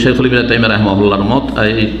শাইখুল ইবনে তাইমিয়া রাহিমাহুল্লাহর মত।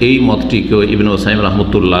 এই মতটিকে ইবনে উসাইম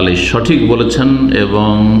রাহমাতুল্লাহ আলাইহি সঠিক বলেছেন,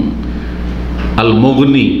 এবং আল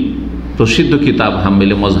মুগনি প্রসিদ্ধ কিতাব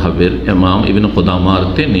হাম্বলি মযহাবের ইমাম ইবনে কুদামার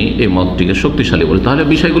তিনি এই মতটিকে শক্তিশালী বলে। তাহলে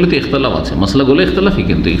বিষয়গুলিতে ইখতিলাফ আছে, মাসলাগুলো ইখতিলাফি,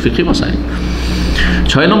 কিন্তু ফিকহি মাসাইল।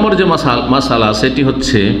 6 নম্বর যে মাসালা সেটি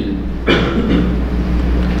হচ্ছে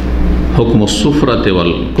হুকম সুফরাতে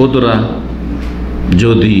ওয়াল কুদরা।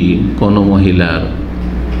 যদি কোনো মহিলার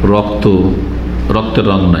রক্তের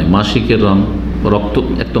রং নাই, মাসিকের রং, রক্ত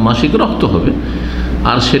একটা মাসিক রক্ত হবে,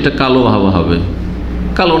 আর সেটা কালো হবে,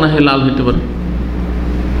 কালো না হয়ে লাল হইতে পারে,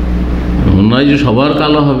 নয় যে সবার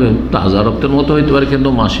কালো হবে, তাজা রক্তের মতো হইতে পারে, কিন্তু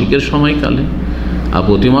মাসিকের সময় কালে, আর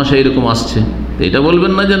প্রতি মাসে এরকম আসছে, এটা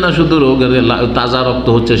বলবেন না যে না শুধু রোগের তাজা রক্ত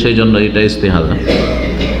হচ্ছে সেই জন্য এটা ইস্তেহাজা।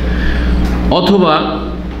 অথবা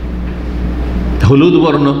হলুদ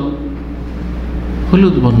বর্ণ,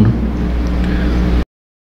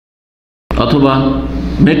 অথবা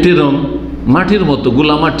মেটের রং, মাটির মতো,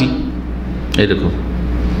 গোলা মাটি, এরকম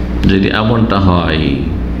যদি এমনটা হয়,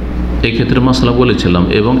 এই ক্ষেত্রে মাসলা বলেছিলাম,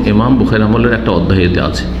 এবং ইমাম বুখারী আমলের একটা অধ্যায়তে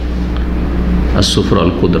আছে আর-সুফর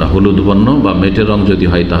আল কুদরা, হলুদ বর্ণ বা মেটের রং যদি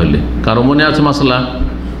হয়, তাহলে কারো মনে আছে মাসলা?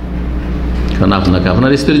 কারণ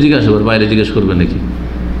আপনার স্ত্রী জিজ্ঞাসা করবে, বাইরে জিজ্ঞেস করবে নাকি?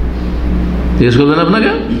 জিজ্ঞেস করবেন আপনাকে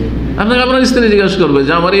আপনার স্ত্রী জিজ্ঞাসা করবে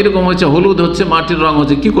যে আমার এরকম হচ্ছে, হলুদ হচ্ছে, মাটির রং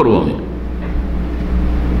হচ্ছে, কি করবো আমি?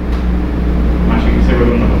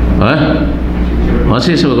 হ্যাঁ, মাসি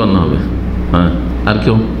হিসেবে গণ্য হবে। হ্যাঁ, আর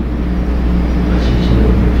কেউ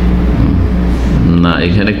না,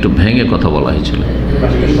 এখানে একটু ভেঙে কথা বলা হয়েছিল।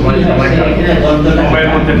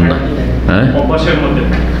 হ্যাঁ,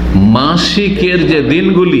 মাসিকের যে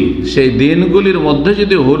দিনগুলি, সেই দিনগুলির মধ্যে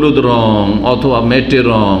যদি হলুদ রং অথবা মেটে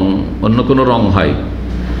রং, অন্য কোনো রং হয়,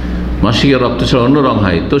 মাসিকের রক্ত ছাড়া অন্য রং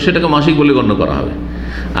হয়, তো সেটাকে মাসিক বলে গণ্য করা হবে।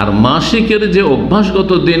 আর মাসিকের যে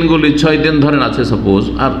অভ্যাসগত দিনগুলি 6 দিন ধরেন আছে সাপোজ,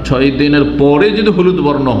 আর 6 দিনের পরে যদি হলুদ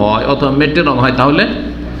বর্ণ হয় অথবা মেটে রং হয়, তাহলে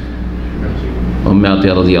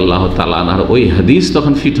রাদিয়াল্লাহু তাআলা আনহার ওই হাদিস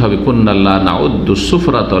তখন ফিট হবে, কুন্নাল্লাহ নাউদ্দু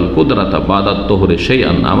সুফরাতা ওয়াল কুদরাতা বাদাত তুহরি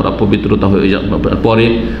শাইআন, আমরা পবিত্রতা হয়ে যাওয়ার পরে,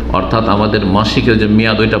 অর্থাৎ আমাদের মাসিকের যে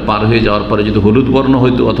মেয়াদ ওইটা পার হয়ে যাওয়ার পরে যদি হলুদ বর্ণ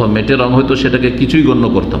হইতো অথবা মেটে রং হইতো, সেটাকে কিছুই গণ্য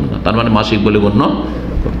করতাম না, তার মানে মাসিক বলে গণ্য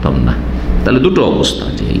করতাম না। তাহলে দুটো অবস্থা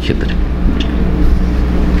যে এই ক্ষেত্রে।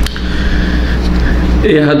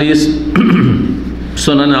 এই হাদিস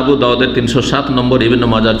সুনান আবু দাউদের 307 নম্বর, ইবনে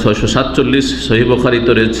মাজার 647, সহিহ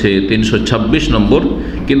বুখারীতে রয়েছে 326 নম্বর,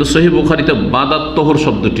 কিন্তু সহিহ বুখারীতে বাদাত তোহর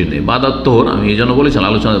শব্দটি নেই। বাদাত তোহর আমি এই জন্য বলেছিলাম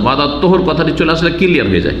আলোচনা, বাদাত তোহর কথাটি চলে আসলে ক্লিয়ার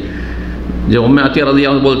হয়ে যায়, যে উম্মে আতিয়া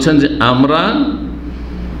রাদিয়াল্লাহু বলছেন যে আমরা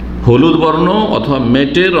হলুদ বর্ণ অথবা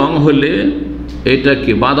মেটে রং হলে এটা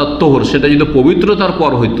কি বাদাত্তহর, সেটা যদি পবিত্রতার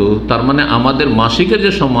পর হইতো, তার মানে আমাদের মাসিকের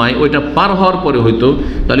যে সময় ওইটা পার হওয়ার পরে হইতো,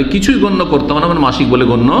 তাহলে কিছুই গণ্য করতাম না, মানে মাসিক বলে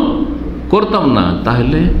গণ্য করতাম না।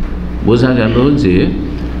 তাহলে বোঝা গেল যে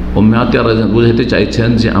বোঝাতে চাইছেন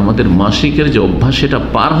যে আমাদের মাসিকের যে অভ্যাস সেটা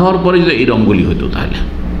পার হওয়ার পরে যদি এই রঙগুলি হইতো তাহলে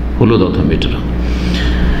হলুদ অথবা মেটে রং।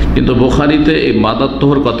 কিন্তু বুখারীতে এই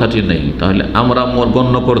বাদাত্তহর কথাটি নেই, তাহলে আমরা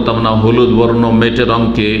গণ্য করতাম না হলুদ বর্ণ মেটে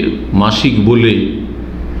রঙকে মাসিক বলে।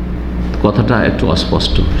 কথাটা একটু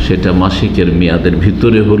অস্পষ্ট, সেটা মাসিকের মেয়াদের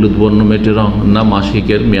ভিতরে হলুদ বর্ণ মেটে রং না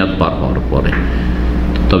মাসিকের মেয়াদ পার হওয়ার পরে।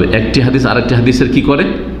 তবে একটি হাদিস আরেকটি হাদিসের কি করে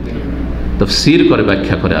তাফসীর করে,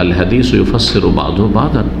 ব্যাখ্যা করে। আল হাদিস ইউফাসসিরু বা'দুহু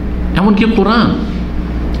বা'দান, এমনকি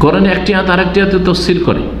কোরআনে একটি আয়াত আরেকটি আয়াতে তাফসীর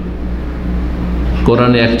করে।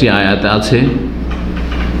 কোরআনে একটি আয়াত আছে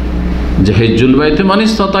যে হিজ্জুল বাইতে মান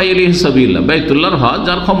ইসতাতা ইলাইহি সাবিলা, বাইতুল্লাহর হজ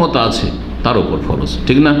যার ক্ষমতা আছে তার উপর ফরজ,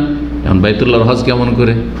 ঠিক না? এখন বাইতুল্লাহর হজ কেমন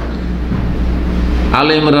করে?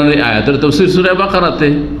 আলে ইমরানের আয়াতের তাফসীর সূরা বাকারাতে,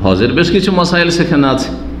 হজের বেশ কিছু মাসাইল সেখানে আছে।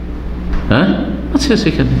 হ্যাঁ আছে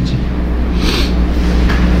সেখানে। জি,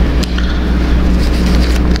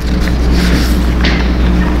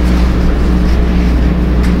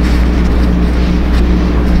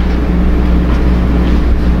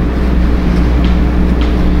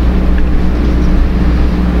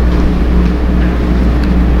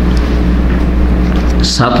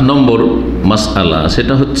 7 নম্বর মাসআলা,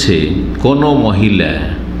 সেটা হচ্ছে কোনো মহিলা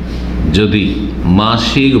যদি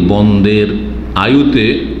মাসিক বন্ধের আয়ুতে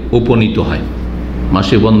উপনীত হয়,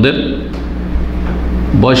 মাসিক বন্ধের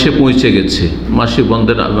বয়সে পৌঁছে গেছে, মাসিক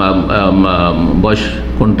বন্ধের বয়স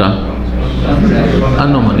কোনটা?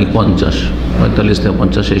 আনুমানিক 50, 45 থেকে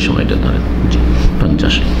 50 এই সময়টা ধরেন,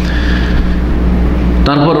 50।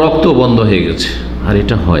 তারপর রক্ত বন্ধ হয়ে গেছে। আর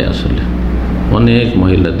এটা হয় আসলে অনেক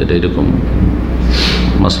মহিলাদের এরকম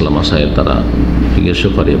মাসলা মাসাইল তারা জিজ্ঞাসা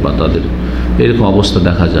করে বা তাদের এরকম অবস্থা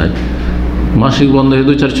দেখা যায়। মাসিক বন্ধ হয়ে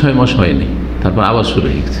 2-4-6 মাস হয়নি, তারপর আবার শুরু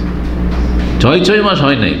হয়ে গেছে। 6 মাস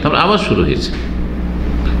হয় নাই, তারপর আবার শুরু হয়েছে।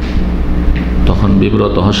 তখন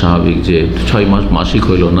বিব্রত হওয়া স্বাভাবিক যে 6 মাস মাসিক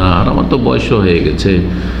হইল না, আর আমার তো বয়সও হয়ে গেছে,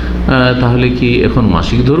 তাহলে কি এখন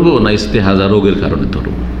মাসিক ধরবো না ইস্তেহাজা রোগের কারণে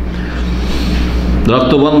ধরবো?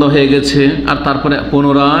 রক্ত বন্ধ হয়ে গেছে আর তারপরে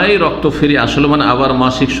পুনরায় রক্ত ফিরে আসলো, মানে আবার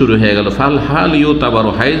মাসিক শুরু হয়ে গেল। ফাল হাল ইউত আবার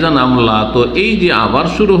হাইজান আমলা, তো এই যে আবার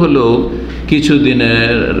শুরু হলো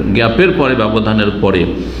কিছুদিনের গ্যাপের পরে, ব্যবধানের পরে,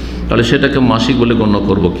 তাহলে সেটাকে মাসিক বলে গণ্য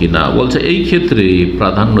করব কি না? বলছে এই ক্ষেত্রে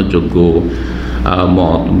প্রাধান্যযোগ্য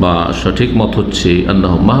মত বা সঠিক মত হচ্ছে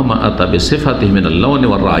আন্নাহু মাহমা আতা বিসিফাতিহি মিনাল লাওনি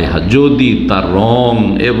ওয়ার রায়হা, যদি তার রং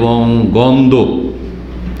এবং গন্ধ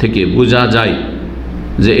থেকে বোঝা যায়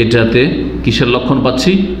যে এটাতে কিসের লক্ষণ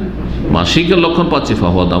পাচ্ছি? মাসিকের লক্ষণ পাচ্ছি,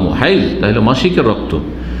 ফাহুয়া দামু হাইজ, তাহলে মাসিকের রক্ত।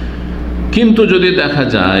 কিন্তু যদি দেখা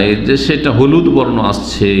যায় যে সেটা হলুদ বর্ণ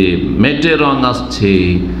আসছে, মেটে রং আসছে,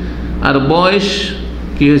 আর বয়স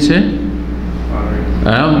কি হয়েছে,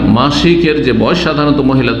 মাসিকের যে বয়স সাধারণত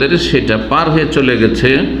মহিলাদের সেটা পার হয়ে চলে গেছে,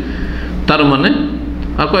 তার মানে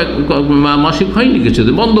আর মাসিক হয়নি, কিছু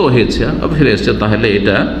বন্ধ হয়েছে ফিরে এসছে, তাহলে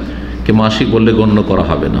এটাকে মাসিক বললে গণ্য করা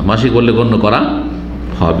হবে না, মাসিক বললে গণ্য করা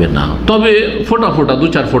হবে না। তবে ফোঁটা ফোঁটা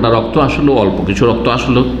 2-4 ফোঁটা রক্ত আসলো, অল্প কিছু রক্ত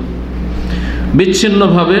আসলো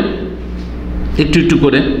বিচ্ছিন্নভাবে একটু একটু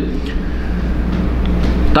করে,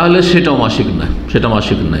 তাহলে সেটাও মাসিক না, সেটা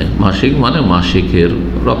মাসিক নয়। মাসিক মানে মাসিকের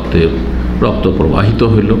রক্ত প্রবাহিত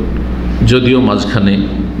হইল, যদিও মাঝখানে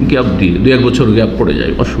গ্যাপ দিয়ে 2-1 বছর গ্যাপ পড়ে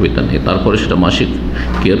যায়, অসুবিধা নেই, তারপরে সেটা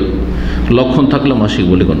মাসিকের লক্ষণ থাকলে মাসিক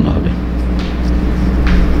বলে গণ্য হবে।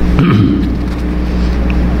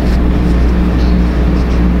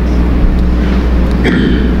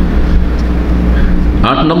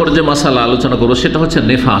 8 নম্বর যে মাসালা আলোচনা করবো সেটা হচ্ছে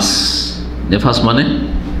নেফাস। নেফাস মানে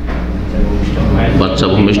বাচ্চা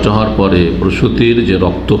ভূমিষ্ঠ হওয়ার পরে প্রসূতির যে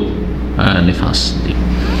রক্ত, নেফাস,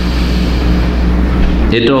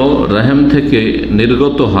 এটাও রহম থেকে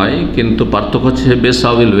নির্গত হয়, কিন্তু পার্থক্য হচ্ছে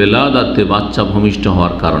বেসাবিল ওয়েলাদাতে, বাচ্চা ভূমিষ্ঠ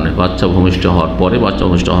হওয়ার কারণে, বাচ্চা ভূমিষ্ঠ হওয়ার পরে, বাচ্চা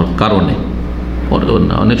ভূমিষ্ঠ হওয়ার কারণে, পরেও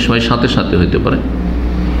না, অনেক সময় সাথে সাথে হইতে পারে,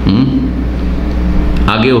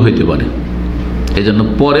 আগেও হইতে পারে, এই জন্য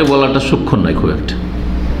পরে বলাটা সূক্ষ্ম নয় খুব একটা।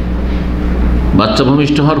 বাচ্চা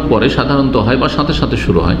ভূমিষ্ঠ হওয়ার পরে সাধারণত হয় বা সাথে সাথে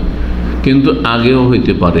শুরু হয়, কিন্তু আগেও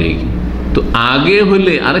হইতে পারে। তো আগে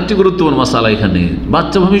হইলে আরেকটি গুরুত্বপূর্ণ মাসালা এখানে,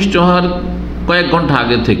 বাচ্চা ভূমিষ্ঠ হওয়ার কয়েক ঘন্টা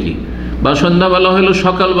আগে থেকে বা সন্ধ্যাবেলা হইলো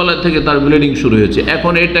সকালবেলা থেকে তার ব্লিডিং শুরু হয়েছে,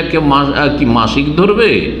 এখন এটাকে কি মাসিক ধরবে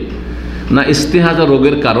না ইস্তেহাজা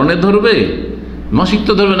রোগের কারণে ধরবে? মাসিক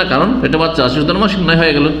তো ধরবে না, কারণ এটা বাচ্চা আসে, সুতরাং মাসিক নয়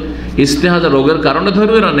হয়ে গেল। ইস্তেহাজা রোগের কারণে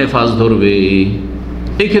ধরবে না নেফাস ধরবে?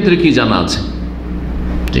 এই ক্ষেত্রে কি জানা আছে?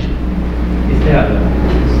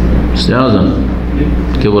 ইস্তেহাজা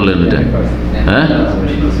কে বললেন এটা? হ্যাঁ,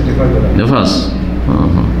 নেফাস।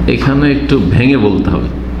 এখানে একটু ভেঙে বলতে হবে,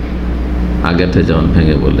 আগেতে যেমন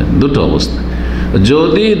ভেঙে বললেন। দুটো অবস্থা,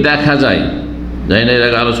 যদি দেখা যায়, জানি না এর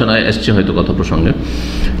আগে আলোচনায় এসছে হয়তো কথা প্রসঙ্গে,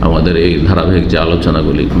 আমাদের এই ধারাবাহিক যে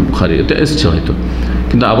আলোচনাগুলি বুখারীতে এসছে হয়তো,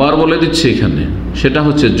 কিন্তু আবার বলে দিচ্ছি এখানে, সেটা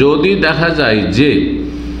হচ্ছে যদি দেখা যায় যে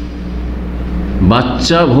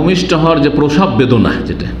বাচ্চা ভূমিষ্ঠ হওয়ার যে প্রসব বেদনা,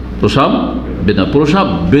 যেটা প্রসব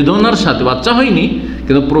বেদনার সাথে, বাচ্চা হয়নি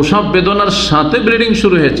কিন্তু প্রসব বেদনার সাথে ব্লিডিং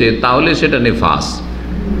শুরু হয়েছে, তাহলে সেটা নেফাস।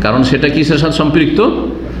 কারণ সেটা কিসের সাথে সম্পৃক্ত?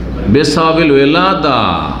 বেসাবিল ওয়েলাদা।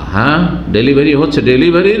 হ্যাঁ, ডেলিভারি হচ্ছে,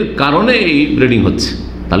 ডেলিভারির কারণে এই ব্লিডিং হচ্ছে,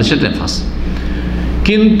 তাহলে সেটা নেফাস।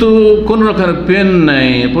 কিন্তু কোনো রকমের পেন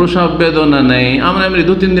নেই, প্রসব বেদনা নেই, আমরা এমনি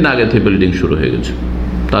 2-3 দিন আগে থেকে ব্লিডিং শুরু হয়ে গেছে,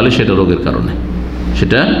 তাহলে সেটা রোগের কারণে,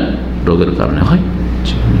 সেটা রোগের কারণে হয়।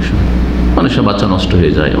 মানুষের বাচ্চা নষ্ট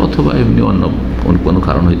হয়ে যায়, অথবা এমনি অন্য কোনো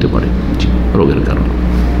কারণ হইতে পারে, রোগের কারণ।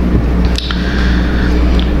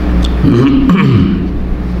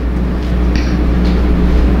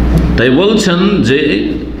 তাই বলছেন যে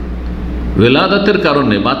ওয়েলাদাতের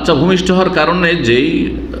কারণে, বাচ্চা ভূমিষ্ঠ হওয়ার কারণে যেই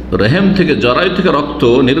রেহেম থেকে, জরায়ু থেকে রক্ত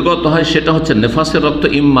নির্গত হয়, সেটা হচ্ছে নেফাসের রক্ত।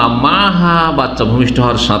 ইম্মা মাহা, বাচ্চা ভূমিষ্ঠ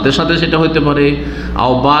হওয়ার সাথে সাথে সেটা হতে পারে,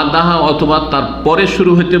 আও বাদাহা, অথবা তার পরে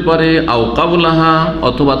শুরু হতে পারে, আও কাবলাহা,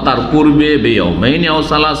 অথবা তার পূর্বে, বেয়াউমাইনি আও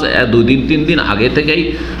সালাস, 2 দিন 3 দিন আগে থেকেই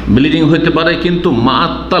ব্লিডিং হতে পারে, কিন্তু মা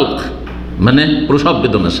তালক, মানে প্রসব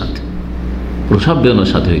বেদনার সাথে, প্রসব বেদনার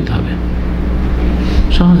সাথে হইতে হবে।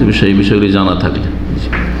 সহজ বিষয়, এই বিষয়গুলি জানা থাকলে।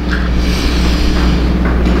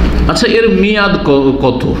 আচ্ছা, এর মেয়াদ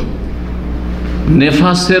কত?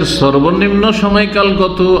 নেফাসের সর্বনিম্ন সময়কাল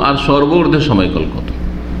কত আর সর্বঊর্ধ্বে সময়কাল কত?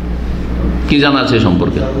 কি জানা আছে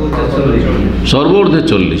সম্পর্কে? সর্বঊর্ধ্বে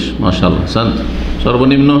 40। মাশাআল্লাহ।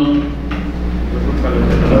 সর্বনিম্ন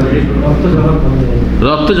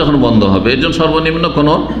রক্ত যখন বন্ধ হবে, এর জন্য সর্বনিম্ন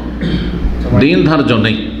কোনো দিন ধার্য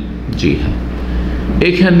নেই। জি হ্যাঁ,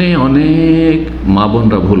 এখানে অনেক মা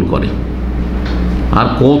বোনরা ভুল করে, আর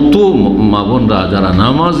কত মা বোনরা যারা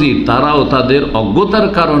নামাজি, তারাও তাদের অজ্ঞতার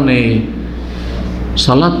কারণে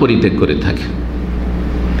সালাত পরিত্যাগ করে থাকে।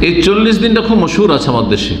 এই 40 দিনটা খুব মশহুর আছে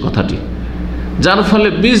আমাদের দেশে কথাটি, যার ফলে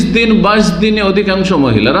 20 দিন 22 দিনে অধিকাংশ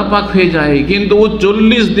মহিলারা পাক হয়ে যায়, কিন্তু ও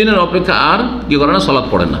 40 দিনের অপেক্ষা আর কি করে না, সালাত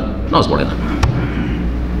পড়ে না, নামাজ পড়ে না।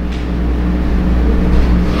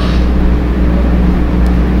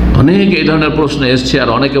 অনেক এই ধরনের প্রশ্ন এসছে, আর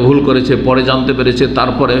অনেকে ভুল করেছে, পরে জানতে পেরেছে,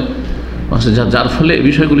 তারপরে, যার ফলে এই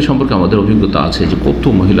বিষয়গুলি সম্পর্কে আমাদের অভিজ্ঞতা আছে যে কত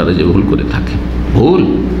মহিলারা যে ভুল করে থাকে। ভুল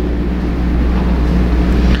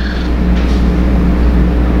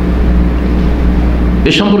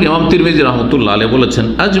এ সম্পর্কে ইমাম তিরমিজি রাহমাতুল্লাহ আলাইহি বলেছেন,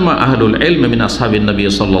 আজমা আহলুল ইলম মিন আসহাবিন নবী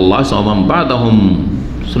সাল্লাল্লাহু আলাইহি ওয়াসাল্লাম বাদাহুম,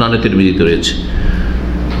 সুনানে তিরমিজিতে রয়েছে,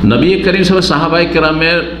 নবী করিম সাল্লাল্লাহু আলাইহি ওয়াসাল্লাম সাহাবায়ে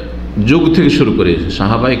কেরামের যুগ থেকে শুরু করে,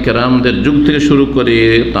 সাহাবায়ে কেরামদের যুগ থেকে শুরু করে,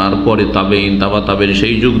 তারপরে তাবেঈন, তাবা তাবেঈন,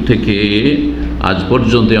 সেই যুগ থেকে আজ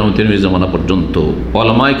পর্যন্ত, ইমাম তিরমিজি জামানা পর্যন্ত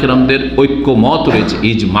উলামায়ে কেরামদের ঐক্যমত রয়েছে,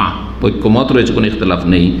 ইজমা, ঐক্যমত রয়েছে, কোনো ইখতিলাফ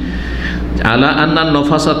নেই, আলা আন্না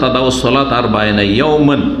নফাসা তাদাউ সালাত আরবাইনা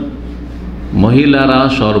ইয়াওমান, মহিলারা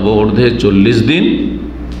সর্বঊর্ধ্বে 40 দিন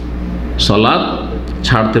সালাত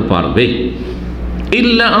ছাড়তে পারবে,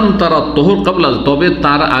 ইল্লা আন তারা তুহুর ক্বাবলা, তবে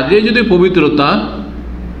তার আগে যদি পবিত্রতা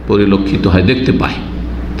পরিলক্ষিত হয়, দেখতে পায়,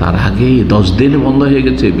 তার আগেই 10 দিনে বন্ধ হয়ে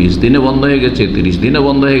গেছে, 20 দিনে বন্ধ হয়ে গেছে, 30 দিনে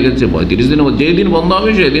বন্ধ হয়ে গেছে, 35 দিনে, যেদিন বন্ধ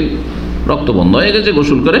হবে সেদিন রক্ত বন্ধ হয়ে গেছে,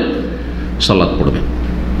 গোসল করে সালাত পড়বে।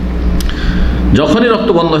 যখনই রক্ত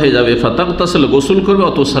বন্ধ হয়ে যাবে ফাতাগতাসিল, গোসল করবে,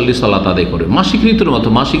 অতসাল্লি, সালাত আদায় করবে, মাসিক ঋতুর মতো।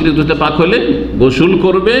 মাসিক ঋতুতে পাক হলে গোসল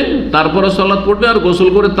করবে, তারপরে সালাত পড়বে, আর গোসল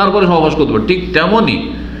করে তারপরে সহবাস করতে পারবে। ঠিক তেমনই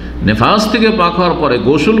নেফাস থেকে পাক হওয়ার পরে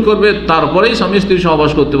গোসল করবে, তারপরেই স্বামী স্ত্রী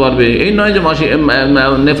সহবাস করতে পারবে। এই নয় যে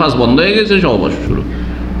নেফাস বন্ধ হয়ে গেছে সহবাস শুরু,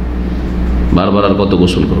 বারবার আর কত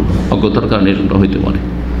গোসল করবো, অজ্ঞতার কারণে এটা হইতে পারে।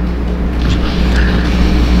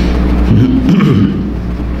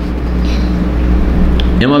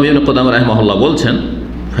 ইমাম ইবনে কুদামা রাহিমাহুল্লাহ বলছেন,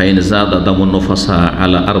 ফাইন যাদা দামুন নফাসা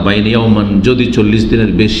আলা 40 ইয়াওমান, যদি 40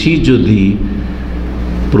 দিনের বেশি যদি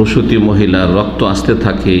প্রসূতি মহিলার রক্ত আসতে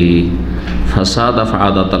থাকে, ফাসাদা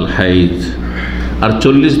ফাআদাতাল হাইজ, আর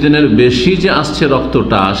 40 দিনের বেশি যে আসছে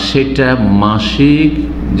রক্তটা, সেটা মাসিক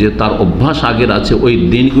যে তার অভ্যাস আগের আছে ওই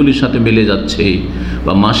দিনগুলির সাথে মিলে যাচ্ছে,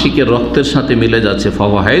 বা মাসিকের রক্তের সাথে মিলে যাচ্ছে,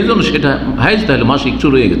 ফাহুয়া হাইজুন, সেটা হাইজ, তাহলে মাসিক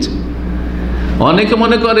শুরু হয়ে গেছে। অনেকে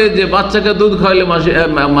মনে করে যে বাচ্চাকে দুধ খাওয়াইলে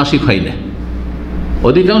মাসিক হয় না।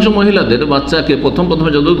 অধিকাংশ মহিলাদের বাচ্চাকে প্রথম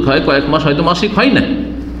যে দুধ খায় কয়েক মাস হয়তো মাসিক হয় না,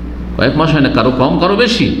 কয়েক মাস হয় না, কারো কম কারো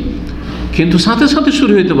বেশি। কিন্তু সাথে সাথে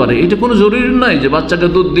শুরু হইতে পারে। এটা কোনো জরুরি নয় যে বাচ্চাটা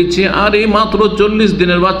দুধ দিচ্ছে আর এই মাত্র 40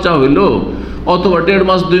 দিনের বাচ্চা হইলো অথবা 1.5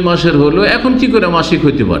 মাস 2 মাসের হলো, এখন কি করে মাসিক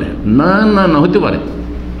হইতে পারে? না না না, হতে পারে,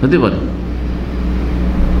 হতে পারে।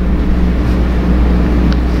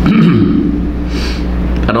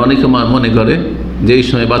 আর অনেকে মনে করে যে এই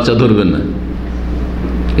সময় বাচ্চা ধরবেন না,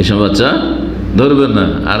 এই সময় বাচ্চা ধরবেন না।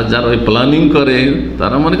 আর যারা ওই প্ল্যানিং করে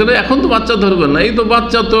তারা মনে করে এখন তো বাচ্চা ধরবেন না, এই তো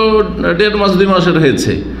বাচ্চা তো 1.5 মাস 2 মাসের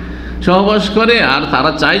হয়েছে, সহবাস করে। আর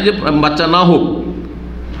তারা চায় যে বাচ্চা না হোক,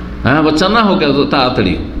 হ্যাঁ বাচ্চা না হোক এত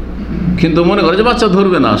তাড়াতাড়ি, কিন্তু মনে করে যে বাচ্চা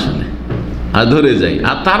ধরবে না আসলে, আর ধরে যায়।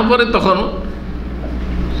 আর তারপরে তখন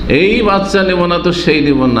এই বাচ্চা নেব না তো সেই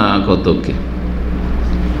নেব না কত কি।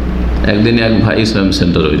 একদিন এক ভাই ইসলাম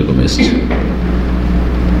সেন্টার ওইরকম এসছে,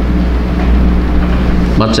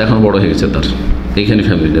 বাচ্চা এখন বড় হয়ে গেছে তার, এইখানে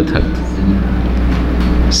ফ্যামিলিতে থাকতো।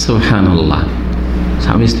 সুবহানাল্লাহ,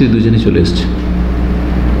 স্বামী স্ত্রী দুজনে চলে এসছে।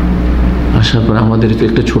 আসার পর আমাদের তো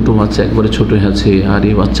একটা ছোট বাচ্চা, একবারে ছোট আছে, আর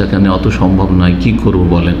এই বাচ্চাকে নেওয়া অত সম্ভব নয়, কি করবো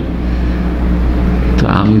বলেন। তো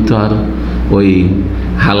আমি তো আর ওই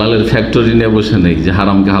হালালের ফ্যাক্টরি নিয়ে বসে নেই যে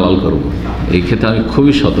হারামকে হালাল করব। এই ক্ষেত্রে আমি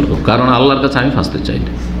খুবই সতর্ক, কারণ আল্লাহর কাছে আমি ফাঁসতে চাই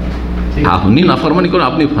না। আপনি নাফরমানি করে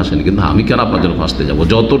আপনি ফাঁসেন, কিন্তু আমি কেন আপনার জন্য ফাঁসতে যাবো?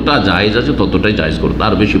 যতটা জায়েজ আছে ততটাই জায়েজ করো,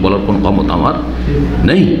 তার বেশি বলার কোনো ক্ষমতা আমার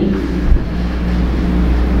নেই।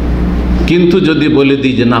 কিন্তু যদি বলে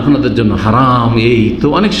দিই যে না আপনাদের জন্য হারাম, এই তো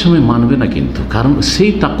অনেক সময় মানবে না, কিন্তু কারণ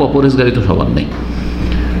সেই তাকওয়া পরহেজগারি তো সবার নেই।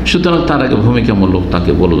 সুতরাং তার আগে ভূমিকামূলক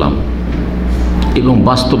তাকে বললাম এবং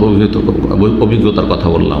বাস্তব অভিজ্ঞতার কথা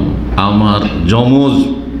বললাম। আমার যমজ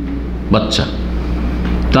বাচ্চা,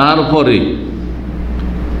 তারপরে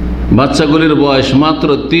বাচ্চাগুলির বয়স মাত্র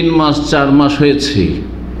 3 মাস 4 মাস হয়েছে,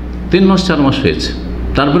 3 মাস 4 মাস হয়েছে।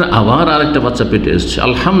 তারপরে আবার আরেকটা বাচ্চা পেটে এসছে।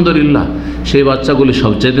 আলহামদুলিল্লাহ, সেই বাচ্চাগুলি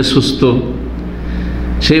সবচাইতে সুস্থ,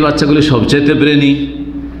 সেই বাচ্চাগুলি সবচাইতে ব্রেনি,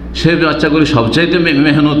 সেই বাচ্চাগুলি সবচাইতে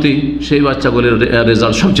মেহনতি, সেই বাচ্চাগুলির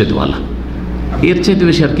রেজাল্ট সবচাইতে ভালো। এর চাইতে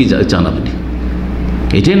বেশি আর কি চান আপনি?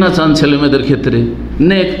 এটাই না চান ছেলে মেয়েদের ক্ষেত্রে?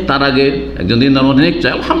 নেক, তার আগে একজন দিনদার মধ্যে নেক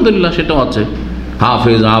চাই, আলহামদুলিল্লাহ সেটাও আছে,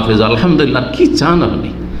 হাফেজ হাফেজ আলহামদুলিল্লাহ। কি চান আপনি?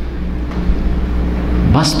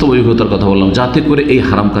 বাস্তব অভিজ্ঞতার কথা বললাম, যাতে করে এই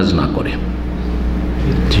হারাম কাজ না করে।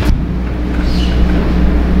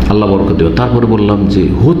 আল্লাহ বরকত দেবে। তারপরে বললাম যে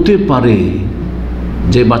হতে পারে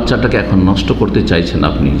যে বাচ্চাটাকে এখন নষ্ট করতে চাইছেন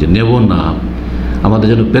আপনি, যে নেব না, আমাদের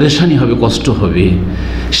জন্য পেরেশানি হবে, কষ্ট হবে,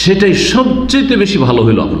 সেটাই সবচেয়ে বেশি ভালো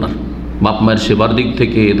হইল আপনার বাপ মায়ের সেবার দিক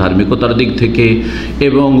থেকে, ধার্মিকতার দিক থেকে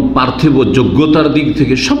এবং পার্থিব যোগ্যতার দিক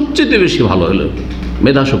থেকে সবচেয়ে বেশি ভালো হলো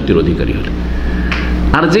মেধা শক্তির অধিকারী হলে।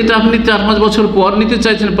 আর যেটা আপনি 4-5 বছর পর নিতে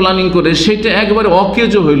চাইছেন প্ল্যানিং করে, সেটা একবারে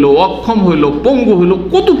অকেজো হইল, অক্ষম হইল, পঙ্গু হইল,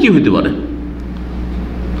 কত কি হইতে পারে,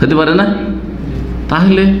 হতে পারে না?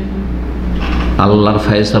 তাহলে আল্লাহর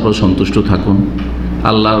ফায়সালার উপর সন্তুষ্ট থাকুন,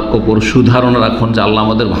 আল্লাহর ওপর সুধারণা রাখুন যে আল্লাহ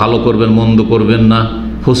আমাদের ভালো করবেন, মন্দ করবেন না।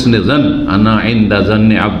 হুসনে জান আনা ইনদা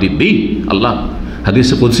জান্নি আবদি বি, আল্লাহ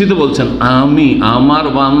হাদিসে কুদসিতে বলছেন, আমি আমার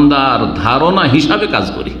বান্দার ধারণা হিসাবে কাজ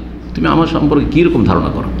করি। তুমি আমার সম্পর্কে কীরকম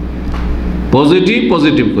ধারণা করো? পজিটিভ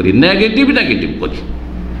পজিটিভ করি, নেগেটিভ নেগেটিভ করি।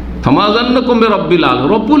 ফামাযান্নুকুম বিরাব্বিল আলামিন,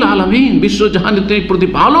 রব্বুল আলামিন, বিশ্বজাহানের তিনি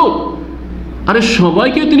প্রতিপালক। আরে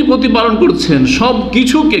সবাইকে তিনি প্রতিপালন করছেন, সব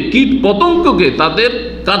কিছুকে, কীট পতঙ্গকে তাদের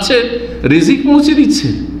কাছে রিজিক পৌঁছে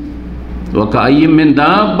দিচ্ছেন। ওয়া কাআইয়্যিম মিন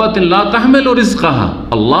দাব্বাতিন লা তাহমিলু রিজকাহা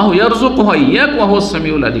আল্লাহু ইয়ারযুকুহা ওয়া ইয়্যাকুম ওয়া হুয়াস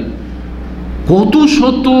সামিউল আলিম। কত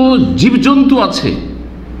শত জীবজন্তু আছে,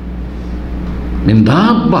 মিন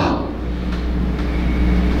দাব্বাহ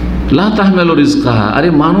লা তাহমিলু রিজকাহা। আরে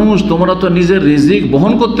মানুষ, তোমরা তো নিজের রিজিক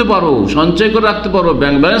বহন করতে পারো, সঞ্চয় করে রাখতে পারো,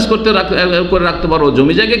 ব্যাংক ব্যালেন্স করে রাখতে পারো,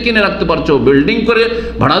 জমি জায়গা কিনে রাখতে পারছো, বিল্ডিং করে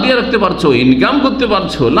ভাড়া দিয়ে রাখতে পারছো, ইনকাম করতে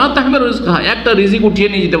পারছো। লা তাহমিলু রিজকাহা, একটা রিজিক উঠিয়ে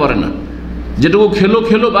নিয়ে যেতে পারে না, যেটুকু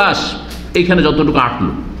খেলো বাস, এইখানে যতটুকু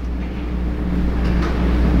আটলো।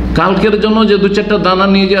 কালকের জন্য যে 2-4টা দানা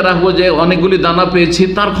নিয়ে যে রাখবো, যে অনেকগুলি দানা পেয়েছি,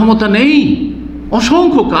 তার ক্ষমতা নেই।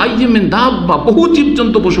 অসংখ্য কাইয়্যিমিন দাব্বা, বহু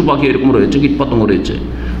জীবজন্তু পশু পাখি এরকম রয়েছে, কীটপতঙ্গ রয়েছে।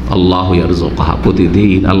 আল্লাহু ইয়ারযুকুহা,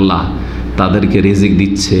 প্রতিদিন আল্লাহ তাদেরকে রিজিক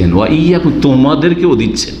দিচ্ছেন, ওয়া ইয়্যাকুম, তোমাদেরকেও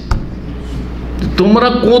দিচ্ছেন। তোমরা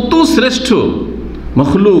কত শ্রেষ্ঠ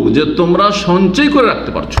মখলুক যে তোমরা সঞ্চয় করে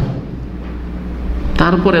রাখতে পারছো।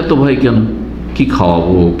 তারপর এত ভয় কেন? কি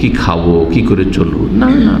খাওয়াবো, কি খাবো, কি করে চলবো? না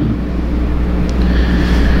না,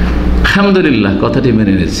 আলহামদুলিল্লাহ কথাটি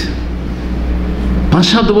মেনে নিয়েছে।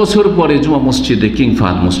 5-7 বছর পরে জুমা মসজিদে, কিং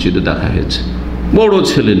ফাহাদ মসজিদে দেখা হয়েছে, বড়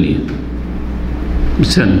ছেলে নিয়ে,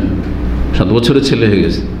 বুঝছেন, 7 বছরের ছেলে হয়ে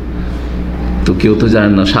গেছে। তো কেউ তো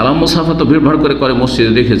জানেন না, সালাম মুসাফা তো ভিড়ভাড় করে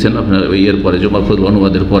মসজিদে, দেখেছেন আপনার ওই এর পরে, জুমার খুতবা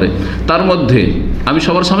অনুবাদের পরে। তার মধ্যে আমি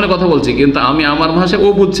সবার সামনে কথা বলছি, কিন্তু আমি আমার ভাষায় ও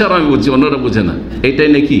বুঝছে আর আমি বুঝছি, অন্যরা বুঝে না। এইটাই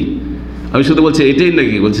নাকি আমি শুধু বলছি এটাই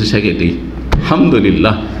নাকি, বলছে শেখ এটাই।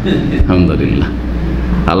 আলহামদুলিল্লাহ, আলহামদুলিল্লাহ।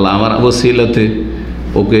 আল্লাহ আমার ওসিলাতে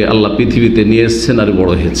ওকে আল্লাহ পৃথিবীতে নিয়ে এসছেন আর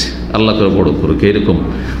বড় হয়েছে। আল্লাহ করে বড় করুক এরকম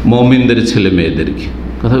মুমিনদের ছেলে মেয়েদেরকে।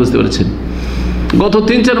 কথা বুঝতে পেরেছেন? গত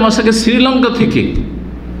 3-4 মাস আগে শ্রীলঙ্কা থেকে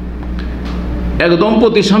এক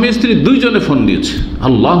দম্পতি স্বামী স্ত্রী দুইজনে ফোন দিয়েছে।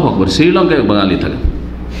 আল্লাহু আকবার। শ্রীলঙ্কায় বাঙালি থাকে,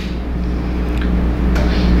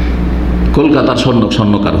 কলকাতার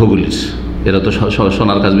স্বর্ণকার হুগলির, এরা তো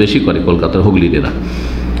সোনার কাজ বেশি করে, কলকাতার হুগলির এরা।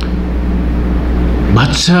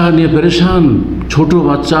 বাচ্চা নিয়ে পেরেশান, ছোট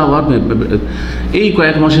বাচ্চা, আবার এই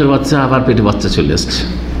কয়েক মাসের বাচ্চা, আবার পেটে বাচ্চা চলে আসছে।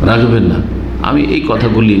 রাখবেন না। আমি এই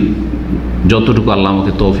কথাগুলি যতটুকু আল্লাহ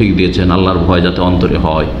আমাকে তৌফিক দিয়েছেন, আল্লাহর ভয় যাতে অন্তরে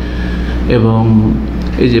হয়, এবং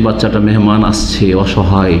এই যে বাচ্চাটা মেহমান আসছে,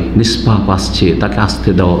 অসহায় নিষ্পাপ আসছে, তাকে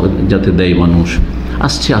আসতে দাও, যাতে দেয় মানুষ,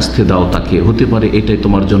 আসছে আসতে দাও তাকে। হতে পারে এটাই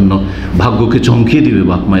তোমার জন্য ভাগ্যকে চমকিয়ে দিবে,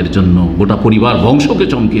 বাপ মায়ের জন্য গোটা পরিবার বংশকে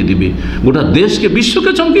চমকিয়ে দিবে, গোটা দেশকে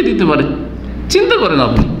বিশ্বকে চমকিয়ে দিতে পারে। চিন্তা করেন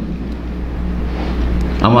আপনি,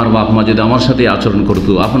 আমার বাপ মা যদি আমার সাথে আচরণ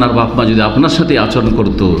করতো, আপনার বাপ মা যদি আপনার সাথে আচরণ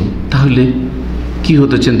করতো, তাহলে কি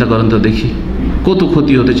হতো চিন্তা করেন তো দেখি, কত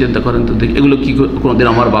ক্ষতি হতে চিন্তা করেন তো দেখি। এগুলো কি কোনোদিন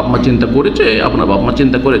আমার বাপ মা চিন্তা করেছে? আপনার বাপ মা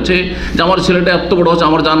চিন্তা করেছে যে আমার ছেলেটা এত বড় হচ্ছে,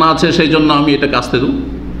 আমার জানা আছে, সেই জন্য আমি এটাকে আসতে দেবো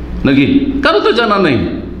নাকি? কারো তো জানা নেই।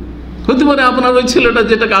 হতে পারে আপনার ওই ছেলেটা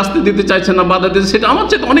যেটাকে আসতে দিতে চাইছে না, বাধা দিতে, সেটা আমার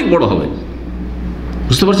চাইতে অনেক বড় হবে।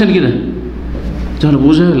 বুঝতে পারছেন কি না? যারা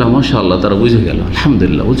বুঝে গেল, মাশাআল্লাহ, তারা বুঝে গেল,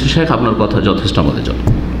 আলহামদুলিল্লাহ। বলছে শেখ আপনার কথা যথেষ্ট আমাদের জন্য,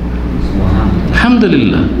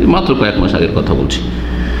 আলহামদুলিল্লাহ। মাত্র কয়েক মাস আগের কথা বলছি।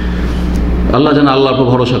 আল্লাহ যেন আল্লাহর উপর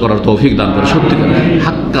ভরসা করার তৌফিক দান করে। সত্যিকার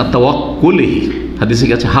হাক্কা তাওয়াক্কুলিহি, হাদিসে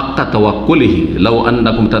গেছে হাক্কা তাওয়াক্কুলিহি, লাউ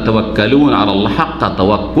আন্নাকুম তাতাওয়াক্কালুনা আলাল্লাহ হাক্কা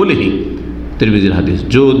তাওয়াক্কুলিহি, তিরমিজির হাদিস।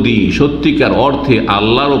 যদি সত্যিকার অর্থে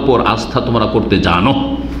আল্লাহর উপর আস্থা তোমরা করতে জানো,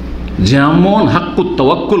 যেমন হাক্কুত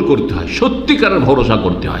তাওয়াক্কুল করতে হয়, সত্যিকারের ভরসা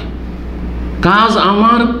করতে হয়। কাজ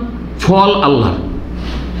আমার, ফল আল্লাহর,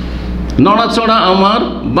 নড়াচড়া আমার,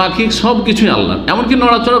 বাকি সব কিছুই আল্লাহ। এমনকি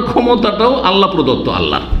নড়াচড়ার ক্ষমতাটাও আল্লাহ প্রদত্ত,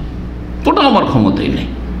 আল্লাহর, ওটা আমার ক্ষমতাই নেই।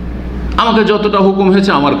 আমাকে যতটা হুকুম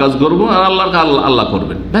হয়েছে আমার কাজ করবো, আর আল্লাহর কাজ আল্লাহ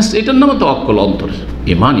করবেন, ব্যাস। এটার নাম তাওয়াক্কুল, অন্তরে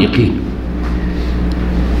ঈমান, ইয়াকিন।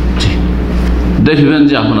 দেখবেন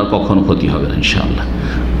যে আপনার কখনো ক্ষতি হবে না ইনশাআল্লাহ।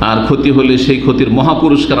 আর ক্ষতি হলে সেই ক্ষতির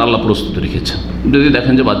মহাপুরস্কার আল্লাহ প্রস্তুত রেখেছেন। যদি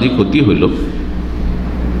দেখেন যে বাহ্যিক ক্ষতি হইল,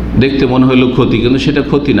 দেখতে মনে হইল ক্ষতি, কিন্তু সেটা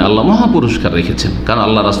ক্ষতি না, আল্লাহ মহাপুরস্কার রেখেছেন। কারণ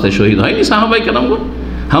আল্লাহ রাস্তায় শহীদ হয়নি সাহাবায়ে কেরামগণ।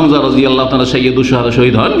 হামজা রাদিয়াল্লাহু তাআলা সাইয়্যিদুশ শুহাদা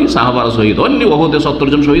শহীদ হননি, সাহাবারা শহীদ হননি, ওহদে 70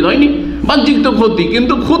 জন শহীদ হয়নি। বাহ্যিক তো ক্ষতি,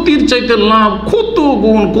 কিন্তু ক্ষতির চাইতে লাভ কত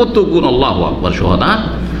গুণ, আল্লাহু আকবার, শুহাদা।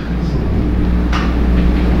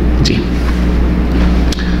 জি,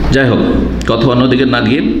 যাই হোক, কথা অন্যদিকে না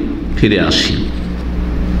গিয়ে ফিরে আসি।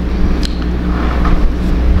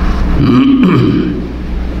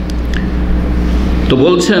 তো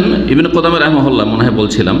বলছেন ইবনে কুদামা রাহিমাহুল্লাহ, মনে হয়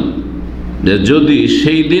বলছিলাম, যে যদি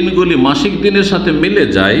সেই দিনগুলি মাসিক দিনের সাথে মিলে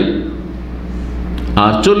যায়,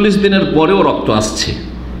 আর 40 দিনের পরেও রক্ত আসছে,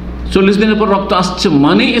 40 দিনের পর রক্ত আসছে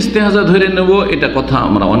মানে ইস্তেহাজা ধরে নেব, এটা কথা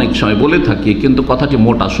আমরা অনেক সময় বলে থাকি, কিন্তু কথাটি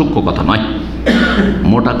মোটা সূক্ষ্ম কথা নয়।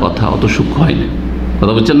 মোটা কথা অত সূক্ষ্ম হয় না,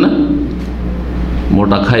 কথা বুঝছেন না?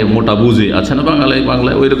 মোটা খায় মোটা বুঝে, আছে না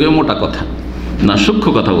বাংলায় ওই রকম মোটা কথা না, সূক্ষ্ম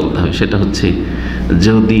কথা বলতে হবে। সেটা হচ্ছে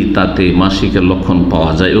যদি তাতে মাসিকের লক্ষণ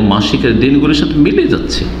পাওয়া যায় এবং মাসিকের দিনগুলির সাথে মিলে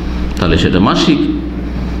যাচ্ছে, তাহলে সেটা মাসিক।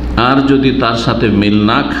 আর যদি তার সাথে মিল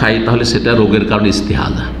না খায়, তাহলে সেটা রোগের কারণে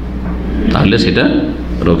ইস্তিহাজা, তাহলে সেটা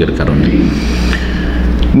রোগের কারণে।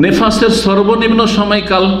 নেফাসের সর্বনিম্ন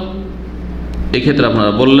সময়কাল, এক্ষেত্রে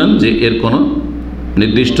আপনারা বললেন যে এর কোনো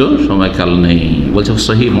নির্দিষ্ট সময়কাল নেই। বলছে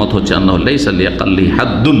সহি মত হচ্ছে আন্নাহু লাইসা লিআকাল্লি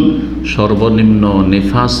হাদ্দুন, সর্বনিম্ন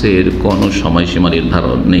নেফাসের কোনো সময়সীমা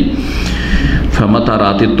নির্ধারণ নেই। ফামাতা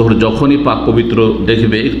রাতিত তোহর, যখনই পাক পবিত্র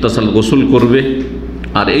দেখবে ইগতাসাল, গোসল করবে।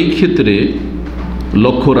 আর এই ক্ষেত্রে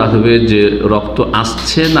লক্ষ্য রাখবে যে রক্ত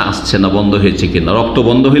আসছে না বন্ধ হয়েছে কিনা। রক্ত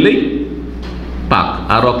বন্ধ হইলেই পাক,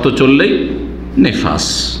 আর রক্ত চললেই নেফাস।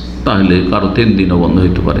 তাহলে কারো 3 দিনও বন্ধ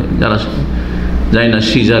হইতে পারে। যারা যায় না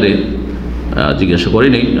সিজারে, জিজ্ঞাসা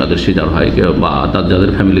করিনি যাদের সিজার হয় বা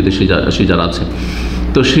যাদের ফ্যামিলিতে সিজার আছে,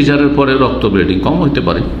 তো সিজারের পরে রক্ত ব্লিডিং কম হইতে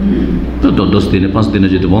পারে, তো 10 দিনে 5 দিনে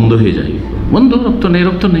যদি বন্ধ হয়ে যায়, বন্ধ,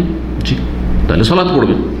 রক্ত নেই, জি, তাহলে সালাত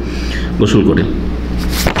পড়বে গোসল করে।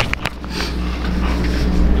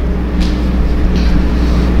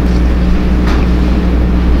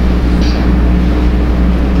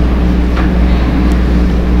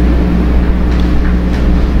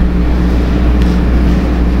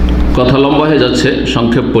 কথা লম্বা হয়ে যাচ্ছে,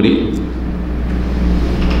 সংক্ষেপ করি।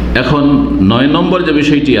 এখন 9 নম্বর যে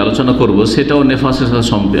বিষয়টি আলোচনা করব, সেটাও নেফাসের সাথে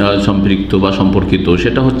সম্পৃক্ত বা সম্পর্কিত।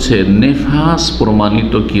 সেটা হচ্ছে নেফাস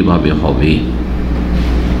প্রমাণিত কিভাবে হবে।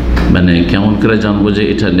 মানে কেমন করে জানবো যে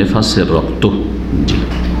এটা নেফাসের রক্ত? জি,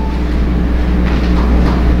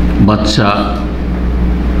 বাচ্চা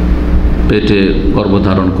পেটে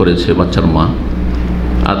গর্ভধারণ করেছে বাচ্চার মা,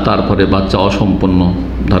 আর তারপরে বাচ্চা অসম্পূর্ণ,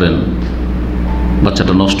 ধরেন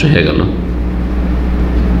বাচ্চাটা নষ্ট হয়ে গেল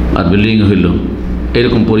আর ব্লিডিং হইল,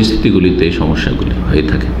 এরকম পরিস্থিতিগুলিতে এই সমস্যাগুলি হয়ে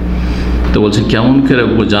থাকে। তো বলছে কেমন করে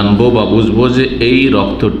জানবো বা বুঝবো যে এই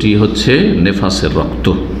রক্তটি হচ্ছে নেফাসের রক্ত?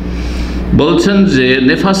 বলছেন যে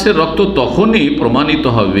নেফাসের রক্ত তখনই প্রমাণিত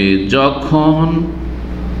হবে যখন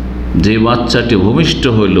যে বাচ্চাটি ভূমিষ্ঠ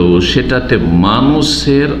হইল সেটাতে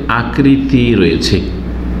মানুষের আকৃতি রয়েছে,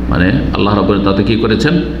 মানে আল্লাহ রাব্বুল আলামিন তাতে কি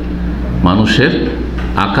করেছেন, মানুষের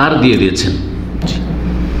আকার দিয়ে দিয়েছেন।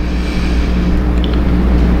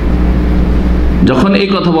 যখন এই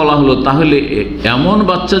কথা বলা হলো, তাহলে এমন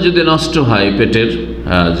বাচ্চা যদি নষ্ট হয়, পেটের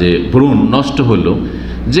যে ভ্রূণ নষ্ট হলো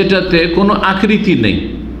যেটাতে কোনো আকৃতি নেই,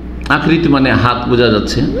 আকৃতি মানে হাত বোঝা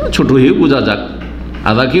যাচ্ছে, ছোট হয়ে বোঝা যাক,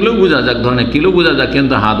 আধা কিলো বোঝা যাক, ধরনের কিলো বোঝা যাক,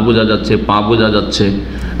 কিন্তু হাত বোঝা যাচ্ছে, পা বোঝা যাচ্ছে,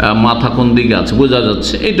 মাথা কোন দিকে আছে বোঝা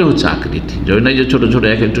যাচ্ছে, এটা হচ্ছে আকৃতি। যদি নাই যে ছোট ছোট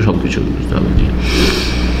এক একটু সব কিছু বুঝতে হবে।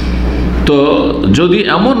 তো যদি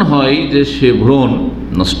এমন হয় যে সে ভ্রূণ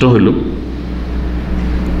নষ্ট হইল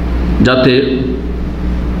যাতে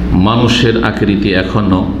মানুষের আকৃতি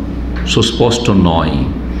এখনো সুস্পষ্ট নয়,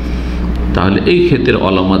 তাহলে এই ক্ষেত্রে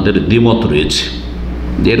ওলামাদের দ্বিমত রয়েছে।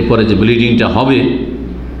 এরপরে যে ব্লিডিংটা হবে,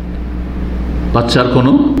 বাচ্চার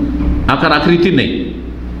কোনো আকার আকৃতি নেই,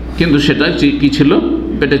 কিন্তু সেটা কি ছিল,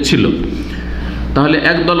 পেটে ছিল, তাহলে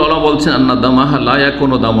একদল ওলামা বলছেন আন্না দামাহা লা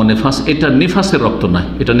ইয়াকুনু দামু নিফাস, এটা নিফাসের রক্ত নয়,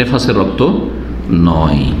 এটা নিফাসের রক্ত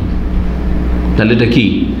নয়। তাহলে এটা কি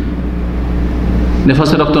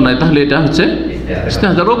নিফাসের রক্ত নয়? তাহলে এটা হচ্ছে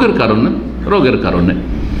ইস্তেহাদা, রোগের কারণে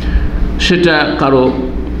সেটা কারো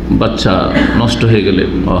বাচ্চা নষ্ট হয়ে গেলে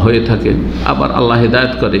হয়ে থাকে। আবার আল্লাহ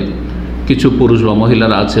হিদায়াত করে, কিছু পুরুষ বা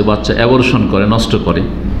মহিলারা আছে বাচ্চা অ্যাবর্শন করে, নষ্ট করে,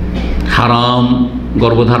 হারাম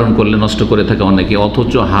গর্ভধারণ করলে নষ্ট করে থাকে অনেকে,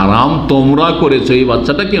 অথচ হারাম তোমরা করেছো, এই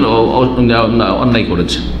বাচ্চাটা কি অন্যায়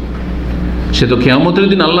করেছে, সে তো কিয়ামতের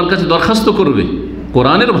দিন আল্লাহর কাছে দরখাস্ত করবে।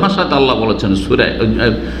 কোরআনের ভাষাতে আল্লাহ বলেছেন সূরায়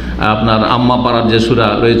আপনার আম্মা পাড়ার যে সূরা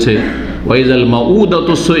রয়েছে, ওয়াইজাল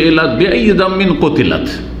মাউদাতু সুইলাত বিআইয়ি যামমিন কুতিলাত,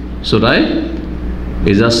 সূরায়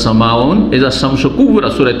ইজা সামাউন ইজা শামসু কুবরা,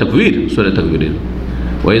 সূরা তাকবীর,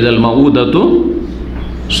 ওয়াইজাল মাউদাতু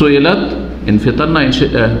সুইলাত, ইনফিতার না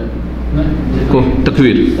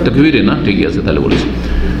তাকবীরে না, ঠিকই আছে তাহলে বলেছি,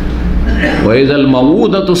 ওয়াইজাল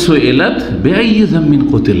মাউদাতু সুইলাত বিআইয়ি যামমিন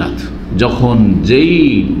কুতিলাত, যখন যেই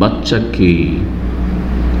বাচ্চাকে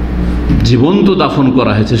জীবন্ত দাফন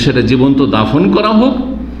করা হয়েছে সেটা জীবন্ত দাফন করা হোক,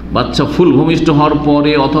 বাচ্চা ফুল ভূমিষ্ঠ হওয়ার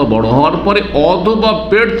পরে অথবা বড় হওয়ার পরে, অথবা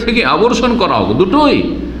পেট থেকে আবর্ষণ করা হোক, দুটোই।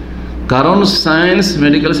 কারণ সায়েন্স,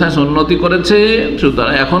 মেডিকেল সায়েন্স উন্নতি করেছে,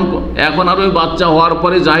 সুতরাং এখন আর ওই বাচ্চা হওয়ার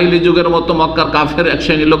পরে জাহিলি যুগের মতো মক্কার কাফের এক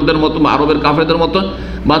শ্রেণীর লোকদের মতো, আরবের কাফেরদের মতো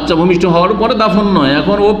বাচ্চা ভূমিষ্ঠ হওয়ার পরে দাফন নয়,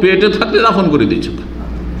 এখন ও পেটে থাকতে দাফন করে দিয়েছে।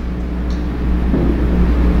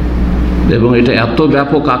 এবং এটা এত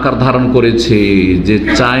ব্যাপক আকার ধারণ করেছে যে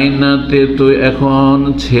চায়নাতে তো এখন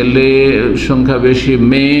ছেলে সংখ্যা বেশি,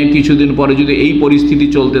 মেয়ে কিছুদিন পরে যদি এই পরিস্থিতি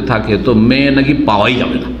চলতে থাকে তো মেয়ে নাকি পাওয়াই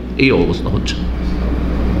যাবে না, এই অবস্থা হচ্ছে।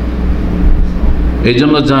 এই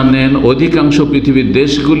জন্য জানেন অধিকাংশ পৃথিবীর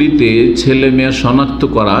দেশগুলিতে ছেলে মেয়ে শনাক্ত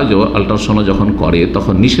করা, যে আল্ট্রাসাউন্ড যখন করে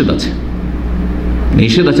তখন নিষেধ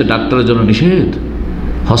আছে, ডাক্তারের জন্য নিষেধ,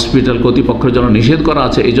 হসপিটাল কর্তৃপক্ষের জন্য নিষেধ করা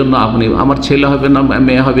আছে। এই জন্য আপনি আমার ছেলে হবে না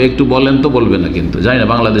মেয়ে হবে একটু বলেন তো, বলবে না, কিন্তু জানি না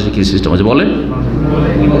বাংলাদেশে কি সিস্টেম আছে, বলেন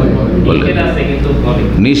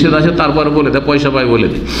নিষেধ আছে, তারপরে বলে দেয় পয়সা পায় বলে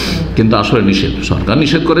দেয়, কিন্তু আসলে নিষেধ, সরকার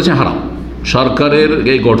নিষেধ করেছে, হারাম। সরকারের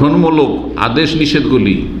এই গঠনমূলক আদেশ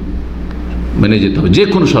নিষেধগুলি মেনে যেতে হবে, যে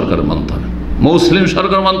কোনো সরকার মানতে হবে, মুসলিম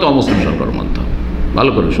সরকার মানতে, অমুসলিম সরকার মানতে হবে,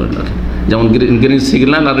 ভালো করে সরকার। যেমন গ্রিন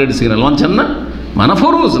সিগন্যাল আর রেড সিগন্যাল মানছেন না, মানা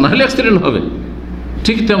ফরজ, না হলে অ্যাক্সিডেন্ট হবে,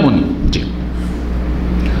 ঠিক তেমনই। জি,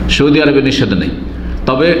 সৌদি আরবে নিষেধ নেই,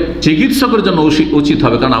 তবে চিকিৎসকের জন্য উচিত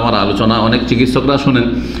হবে, কারণ আমার আলোচনা অনেক চিকিৎসকরা শোনেন,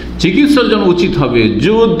 চিকিৎসকের জন্য উচিত হবে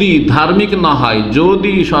যদি ধার্মিক না হয়,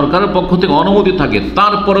 যদি সরকারের পক্ষ থেকে অনুমতি থাকে,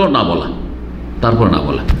 তারপরেও না বলা,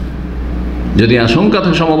 যদি আশঙ্কা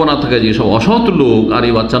থাকে, সম্ভাবনা থাকে যে সব অসৎ লোক আর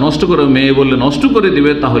এই বাচ্চা নষ্ট করে, মেয়ে বললে নষ্ট করে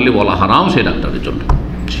দিবে, তাহলে বলা হারাম সেই ডাক্তারের জন্য।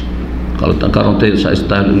 কারণ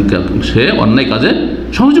সে অন্যায় কাজে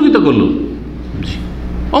সহযোগিতা করলো,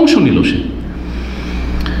 অংশ নিল সে।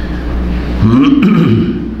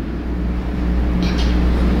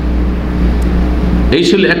 এই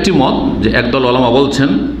ছিল একটি মত, যে একদল ওলামা বলছেন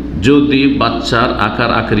যদি বাচ্চার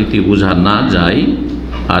আকার আকৃতি বোঝা না যায়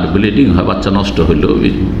আর ব্লিডিং হয়, বাচ্চা নষ্ট হইল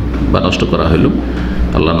বা নষ্ট করা হইল,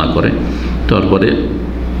 আল্লাহ না করে, তারপরে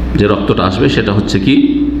যে রক্তটা আসবে সেটা হচ্ছে কি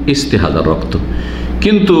ইস্তেহাদার রক্ত।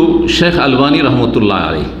 কিন্তু শেখ আলবানী রহমতুল্লাহ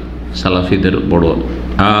আলী, সালাফিদের বড়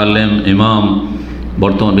আলেম ইমাম,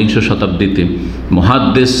 বর্তমান বিংশ শতাব্দীতে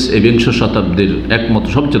মুহাদ্দিস, এই বিংশ শতাব্দীর একমাত্র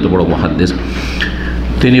সবচেয়ে বড় মুহাদ্দিস,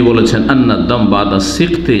 তিনি বলেছেন আন্না দাম বাদা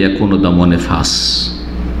সিকতে ইয়াকুনু দামু নিফাস।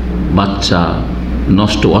 বাচ্চা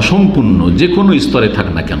নষ্ট অসম্পূর্ণ যে কোনো স্তরে থাক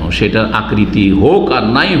না কেন, সেটার আকৃতি হোক আর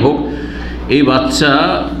নাই হোক, এই বাচ্চা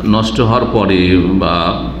নষ্ট হওয়ার পরে বা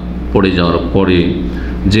পড়ে যাওয়ার পরে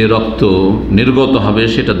যে রক্ত নির্গত হবে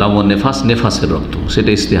সেটা দামু নেফাস, নেফাসের রক্ত,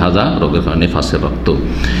 সেটা ইস্তিহাজা রোগের নেফাসের রক্ত।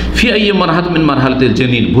 ফি আইয়ি মারহাত মিন মারহালাতিল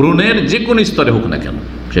জানিন, ভ্রূণের যে কোনো স্তরে হোক না কেন,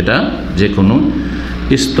 সেটা যে কোনো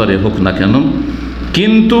স্তরে হোক না কেন।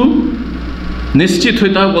 কিন্তু নিশ্চিত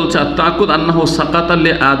হইতে হবে, বলছে তাকুদ আন্নাহু সাকাতা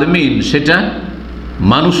লি আদমিন, সেটা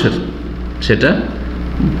মানুষের, সেটা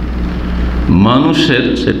মানুষের,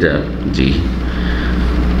 সেটা জি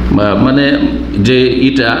মানে যে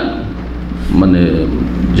এটা মানে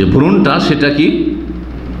যে ভ্রূণটা সেটা কি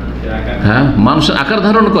হ্যাঁ মানুষের আকার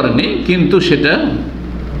ধারণ করেনি, কিন্তু সেটা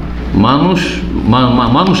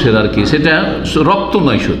মানুষের আর কি, সেটা রক্ত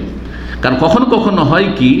নয় শুধু। কারণ কখনো কখনো হয়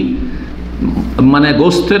কি মানে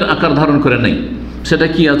গোস্তের আকার ধারণ করে নেই, সেটা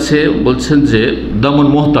কি আছে বলছেন যে দামুন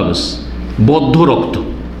মুহতাবিস, বদ্ধ রক্ত,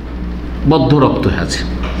 বদ্ধ রক্ত আছে।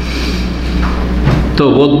 তো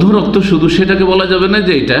বদ্ধ রক্ত শুধু সেটাকে বলা যাবে না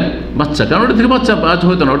যে এটা বাচ্চা, কারণ ওটা থেকে বাচ্চা আজ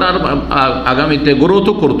হতো না, ওটা আর আগামীতে গ্রোথ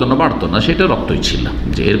করতো না, বাড়তো না, সেটা রক্তই ছিল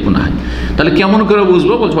যে এরকম হয়। তাহলে কেমন করে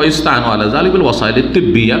বুঝবো? বলছো ইস্তান আলা জালিকুল ওয়াসাইল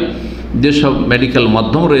তিব্বিয়া, যেসব মেডিকেল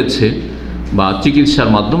মাধ্যম রয়েছে বা চিকিৎসার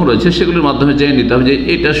মাধ্যম রয়েছে সেগুলির মাধ্যমে জেনে নিতে হবে যে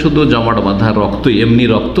এটা শুধু জমাট বাঁধা রক্ত, এমনি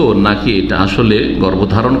রক্ত, নাকি এটা আসলে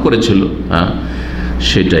গর্ভধারণ করেছিল, হ্যাঁ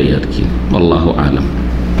সেটাই আর কি, আল্লাহু আলাম।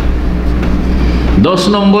 10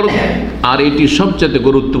 নম্বর, আর এটি সবচেয়ে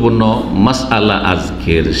গুরুত্বপূর্ণ মাসআলা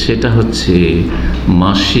আজকের, সেটা হচ্ছে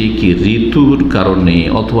মাসিক ঋতুর কারণে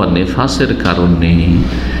অথবা নেফাসের কারণে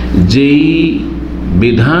যেই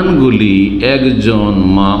বিধানগুলি একজন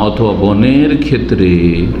মা অথবা বোনের ক্ষেত্রে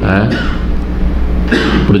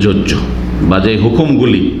প্রযোজ্য বা যে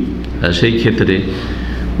হুকুমগুলি, সেই ক্ষেত্রে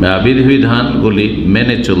বিধিবিধানগুলি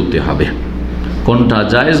মেনে চলতে হবে, কোনটা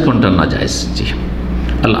জায়েজ কোনটা না জায়েজ। জি,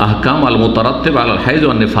 আল আহকাম আল মুতারাত্তিব আল হাইজ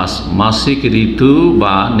ওয়ান নেফাস, মাসিক ঋতু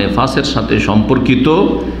বা নেফাসের সাথে সম্পর্কিত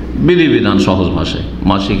বিধিবিধান, সহজ ভাষায়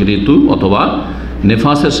মাসিক ঋতু অথবা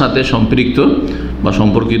নেফাসের সাথে সম্পৃক্ত বা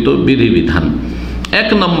সম্পর্কিত বিধিবিধান। 1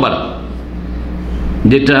 নম্বর,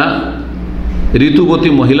 যেটা ঋতুবতী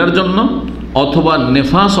মহিলার জন্য অথবা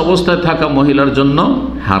নেফাস অবস্থায় থাকা মহিলার জন্য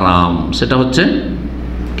হারাম, সেটা হচ্ছে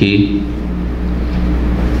কি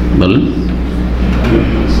বলেন?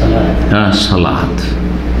 হ্যাঁ, সালাত,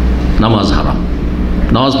 নামাজ হারাম।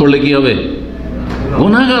 নামাজ পড়লে কি হবে?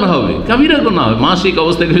 গুনাহগার হবে, কাবিরা গুনাহ হবে। মাসিক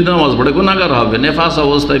অবস্থায় কিছু নামাজ পড়ে গুনাহগার হবে, নেফাস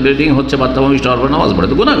অবস্থায় ব্লিডিং হচ্ছে, বাচ্চা ভূমিষ্ঠ হবে, নামাজ পড়ে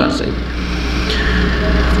তো গুনাহগার, সেই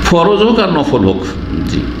ফরজ হোক আর নফল হোক।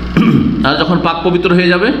 জি, আর যখন পাক পবিত্র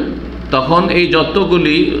হয়ে যাবে তখন এই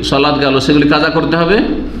যতগুলি সালাত গেল সেগুলি কাজা করতে হবে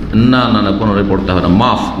না, না না পুনরায় পড়তে হবে না,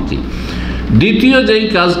 মাফ। জি, দ্বিতীয় যেই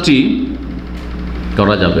কাজটি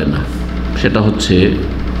করা যাবে না সেটা হচ্ছে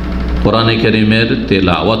কোরআনে কারীমের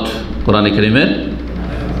তেলাওয়াত, কোরআনে কারীমের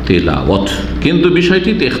তেলাওয়াত। কিন্তু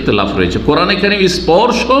বিষয়টিতে ইখতিলাফ রয়েছে। কোরআনে কারীম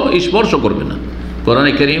স্পর্শ করবে না,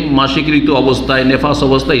 কোরআনে কারীম মাসিক ঋতু অবস্থায়, নেফাস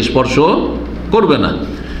অবস্থায় স্পর্শ করবে না,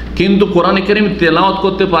 কিন্তু কোরআনে কারীম তেলাওয়াত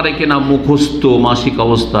করতে পারে কিনা মুখস্থ মাসিক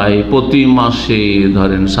অবস্থায়, প্রতি মাসে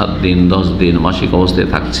ধরেন 7 দিন 10 দিন মাসিক অবস্থায়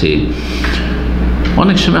থাকছে,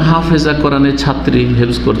 অনেক সময় হাফেজা কোরআনের ছাত্রী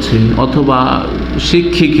হেফজ করছে অথবা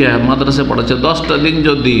শিক্ষিকা মাদ্রাসায় পড়াচ্ছে, 10টা দিন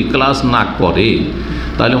যদি ক্লাস না করে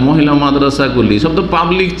তাহলে মহিলা মাদ্রাসাগুলি সব তো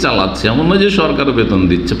পাবলিক চালাচ্ছে, এমন নয় যে সরকার বেতন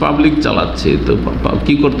দিচ্ছে, পাবলিক চালাচ্ছে, তো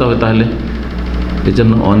কি করতে হবে তাহলে? এই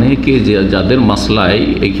জন্য অনেকে যে যাদের মাসলায়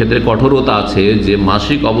এই ক্ষেত্রে কঠোরতা আছে যে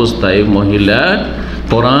মাসিক অবস্থায় মহিলা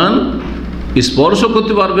কোরআন স্পর্শ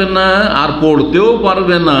করতে পারবে না আর পড়তেও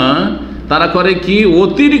পারবে না, তারা করে কি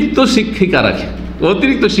অতিরিক্ত শিক্ষিকা রাখে,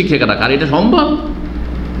 অতিরিক্ত শিক্ষিকা রাখে। আর এটা সম্ভব?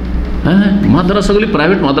 হ্যাঁ, মাদ্রাসাগুলি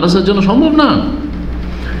প্রাইভেট মাদ্রাসার জন্য সম্ভব না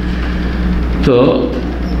তো।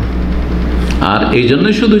 আর এই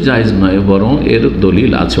জন্যই শুধু জায়েজ নয়, বরং এর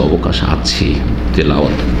দলিল আছে, অবকাশ আছে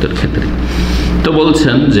তেলাওয়াতের ক্ষেত্রে। তো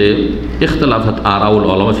বলছেন যে ইখতিলাফাত আরাউল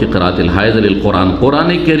উলামা ফি কিরাআতিল হায়েজ লিল কোরআন,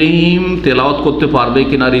 কোরআনে কারীম তেলাওয়াত করতে পারবে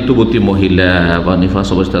কিনা ঋতুবতী মহিলা বা নিফাস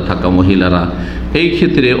অবস্থায় থাকা মহিলারা, এই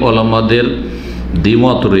ক্ষেত্রে ওলামাদের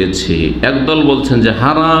দ্বিমত রয়েছে। একদল বলছেন যে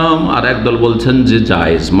হারাম আর একদল বলছেন যে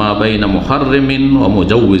জায়েজ, মা বাইনা মুহাররিমিন ওয়া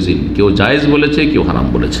মুজাওয়িজিন, কেউ জায়েজ বলেছে কেউ হারাম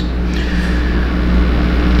বলেছে।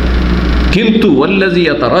 কিন্তু ওয়াল্লাযী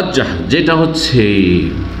ইয়াতারাজ্জাহ, যেটা হচ্ছে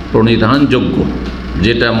প্রণিধানযোগ্য,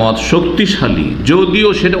 যেটা মত শক্তিশালী, যদিও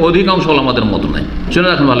সেটা অধিকাংশ ওলামাদের মত নাই। শুনে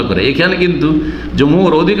রাখুন ভালো করে, এখানে কিন্তু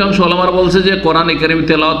জমহুর অধিকাংশ ওলামারা বলছে যে কোরআনে কারীম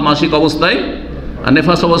তেলাওয়াত মাসিক অবস্থায় আর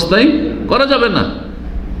নেফাস অবস্থায় করা যাবে না,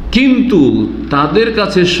 কিন্তু তাদের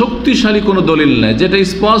কাছে শক্তিশালী কোনো দলিল নেই, যেটা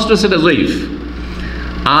স্পষ্ট সেটা জয়ীফ,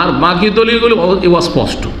 আর বাকি দলিলগুলো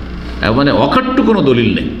অস্পষ্ট, মানে অকাট্য কোনো দলিল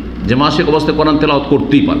নেই যে মাসিক অবস্থায় কোরআন তেলাওয়াত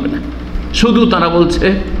করতেই পারবে না। শুধু তারা বলছে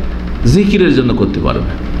জিকিরের জন্য করতে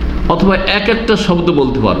পারবে, অথবা এক একটা শব্দ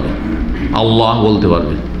বলতে পারবে, আল্লাহ বলতে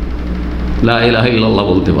পারবে, লা ইলাহা ইল্লাল্লাহ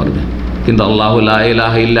বলতে পারবে, কিন্তু আল্লাহু লা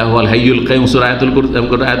ইলাহা ইল্লা হুয়াল হাইয়ুল কাইয়ুম সূরা আয়াতুল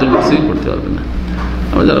কুরসি পড়তে পারবে না।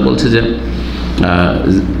 আমরা যারা বলছে যে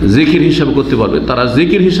জিকির হিসাবে করতে পারবে, তারা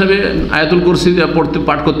জিকির হিসাবে আয়াতুল কুরসি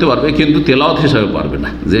পাঠ করতে পারবে, কিন্তু তেলাওয়াত হিসাবে পারবে না,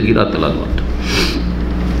 জিকির আর তেলাওয়াত।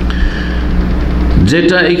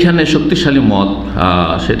 যেটা এইখানে শক্তিশালী মত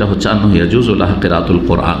সেটা হচ্ছে আন্নাহু ইয়াজুজু লাহা কিরাআতুল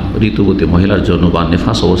কোরআন, ঋতুবতী মহিলার জন্য বা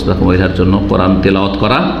নেফাস অবস্থা মহিলার জন্য কোরআন তেলাওয়াত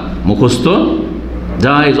করা মুখস্থ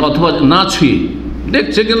জায়েজ, অথবা না ছুঁয়ে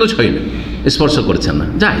দেখছে কিন্তু ছুঁয়ে না, স্পর্শ করছেন না,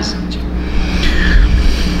 জায়েজ।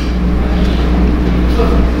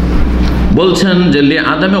 বলছেন যে লি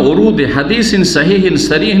আদামে ওরুদে হাদিসিন সাহিহিন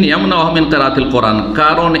সারিহিন ইয়ামনাহু মিন কিরাআতিল কোরআন,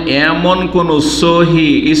 কারণ এমন কোন সহি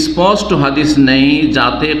স্পষ্ট হাদিস নেই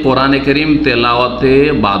যাতে কোরআনে কারীম তেলাওয়াতে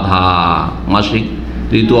বাধা, মাসিক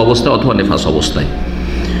ঋতু অবস্থা অথবা নেফাস অবস্থায়।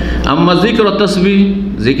 আম্মা যিকর ও তাসবিহ,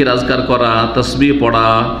 জিকির আজকার করা, তাসবিহ পড়া,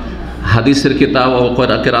 হাদিসের কিতাব ও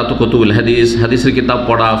কিরাআত কুতুবুল হাদিস, হাদিসের কিতাব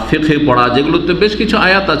পড়া, ফিকহ পড়া, যেগুলোতে বেশ কিছু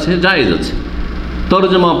আয়াত আছে, জায়েজ আছে।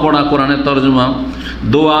 তরজমা পড়া, কোরআনের তরজমা,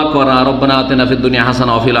 দোয়া করা, রব্বানা আতিনা ফিদ দুনিয়া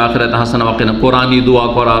হাসানা ওয়া ফিল আখিরাতি হাসানা ওয়া কিনা, কোরআনি দোয়া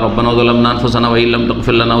করা, রব্বানা যালামনা আনফুসানা ওয়া ইল্লাম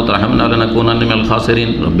তাগফির লানা ওয়া তারহামনা লানাকুনান্না মিনাল খাসিরিন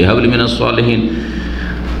রব্বি হাবলি মিনাস সালিহিন।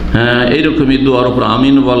 হ্যাঁ, এইরকমই দোয়ার উপর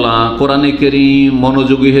আমিন বলা, কোরআনে কারীম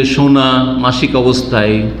মনোযোগী হয়ে শোনা, মাসিক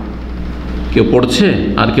অবস্থায় কেউ পড়ছে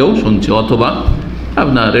আর কেউ শুনছে, অথবা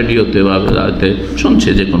আপনার রেডিওতে বা শুনছে,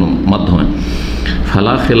 যে কোনো মাধ্যমে।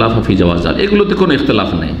 ফালা খিলাফা ফি জাওয়াজ, এগুলোতে কোনো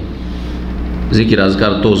ইখতিলাফ নেই। জিকির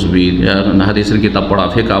আজকার, তসবিহ, হাদিসের কিতাব পড়া,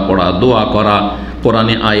 ফিকহ পড়া, দোয়া করা,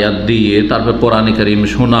 কোরআনে আয়াত দিয়ে তারপর কোরআনে কারীম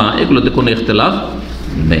শোনা, এগুলোতে কোনো ইখতিলাফ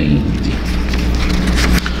নেই।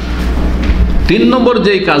 3 নম্বর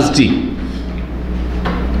যেই কাজটি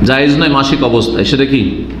জায়েজ নয় মাসিক অবস্থায়, সেটা কি?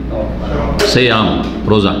 সিয়াম,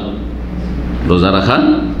 রোজা। রোজা রাখা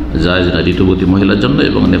জায়েজ না ঋতুবতী মহিলার জন্য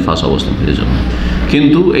এবং নেফাস অবস্থার জন্য,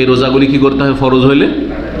 কিন্তু এই রোজাগুলি কি করতে হবে? ফরজ হইলে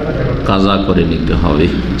কাজা করে নিতে হবে।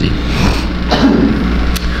 জি।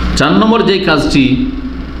 4 নম্বর যেই কাজটি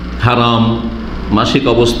হারাম মাসিক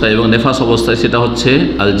অবস্থায় এবং নেফাস অবস্থায়, সেটা হচ্ছে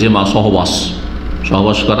আল জিমা, সহবাস।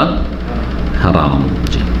 সহবাস করা হারাম।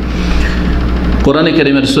 জি। কোরআনে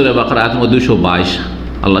কারীমের সূরা বাকারা আয়াত 222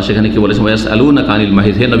 আল্লাহ সেখানে কি বলেছেন? ইয়াসআলুনাকা আনিল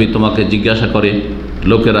মাহিদ, হে নবী তোমাকে জিজ্ঞাসা করে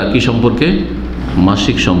লোকেরা কি সম্পর্কে?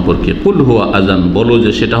 মাসিক সম্পর্কে। কুল হুয়া আযান, বলো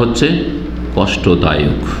যে সেটা হচ্ছে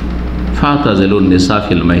কষ্টদায়ক। ফাতাজিলুন নিসা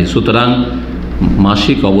ফিল মাহিদ, সুতরাং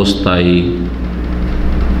মাসিক অবস্থায়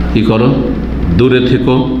কি করো? দূরে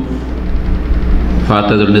থেকো।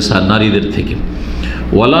 ফাতাজিলুন নিসা, নারীদের থেকে।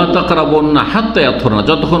 ওয়ালা তাকরাবুন্না হাত্তা ইয়াতহুরনা,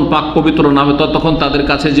 যতক্ষণ পাক পবিত্র না হবে ততক্ষণ তাদের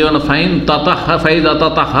কাছে যেও না। ফাইদা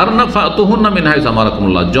তাতাহারনা ফাতুহুন্না মিন হাইসু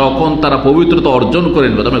আমারাকুমুল্লাহ, যখন তারা পবিত্রতা অর্জন করে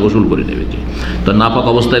নেবে তখন গোসল করে নেবে। তো নাপাক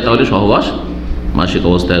অবস্থায় তাহলে সহবাস মাসিক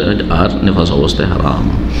অবস্থায় আর নেফাস অবস্থায় হারাম।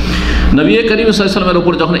 নবী করিম সাল্লাল্লাহু আলাইহি ওয়াসাল্লামের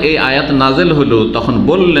উপর যখন এই আয়াত নাযিল হলো তখন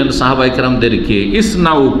বললেন সাহাবায়ে কেরামদেরকে,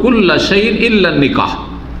 ইসনাউ কুল্লা শাইইন ইল্লা নিকাহ,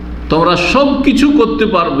 তোমরা সব কিছু করতে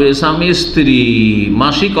পারবে স্বামী স্ত্রী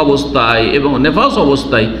মাসিক অবস্থায় এবং নেফাস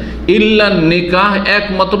অবস্থায়, ইল্লা নিকাহ,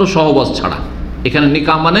 একমাত্র সহবাস ছাড়া। এখানে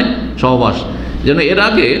নিকাহ মানে সহবাস। যেন এর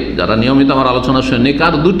আগে যারা নিয়মিত আমার আলোচনা শুনে,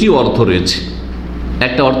 নিকাহর 2টি অর্থ রয়েছে।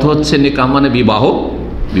 একটা অর্থ হচ্ছে নিকাহ মানে বিবাহ,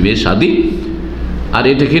 বিবাহ শাদী, আর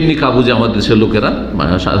এটাকে নিকাহ বুঝে আমাদের দেশের লোকেরা,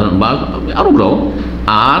 সাধারণ বা আরবরাও।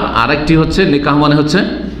 আর আরেকটি হচ্ছে নিকাহ মানে হচ্ছে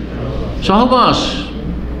সহবাস,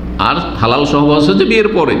 আর হালাল সহবাস হচ্ছে বিয়ের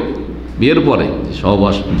পরে, বিয়ের পরে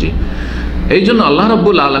সহবাস। জি। এই জন্য আল্লাহ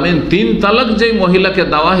রাব্বুল আলামিন 3 তালাক যেই মহিলাকে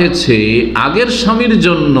দেওয়া হয়েছে আগের স্বামীর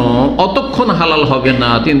জন্য অতক্ষণ হালাল হবে না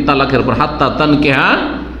 3 তালাকের পর, হাত্তা তানকিহা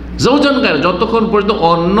যৌজান গায়রা, যতক্ষণ পর্যন্ত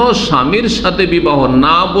অন্য স্বামীর সাথে বিবাহ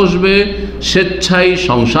না বসবে স্বেচ্ছায়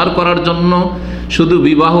সংসার করার জন্য। শুধু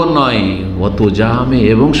বিবাহ নয়, অত জামে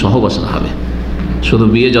এবং সহবাস না হবে। শুধু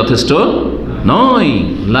বিয়ে যথেষ্ট নয়।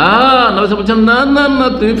 বলছেন না না না,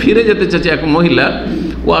 তুমি ফিরে যেতে চাইছো। এক মহিলা,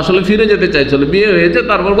 ও আসলে ফিরে যেতে চাইছিল, বিয়ে হয়েছে,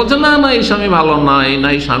 তারপর বলছে না না এই স্বামী ভালো নাই, না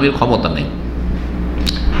এই স্বামীর ক্ষমতা নেই।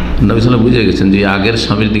 নবী সাল্লাল্লাহু বুঝে গেছেন যে আগের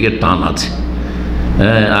স্বামীর দিকে টান আছে।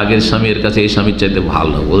 হ্যাঁ, আগের স্বামীর কাছে এই স্বামীর চাইতে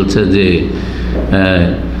ভালো। বলছে যে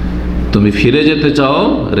তুমি ফিরে যেতে চাও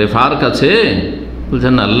রেফার কাছে,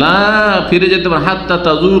 বলছেন আল্লাহ ফিরে যেতে পারে হাত্তা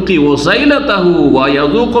তাযুকি ওয়াসাইলাতাহু ওয়া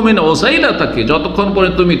ইয়াযুকু মিন ওয়াসাইলাতাকি, যতক্ষণ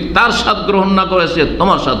পর্যন্ত তুমি তার স্বাদ গ্রহণ না করে সে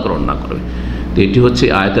তোমার স্বাদ গ্রহণ না করবে। তো এটি হচ্ছে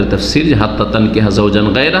আয়াতের তাফসীর যে হাত্তা তানকিহা যাওজান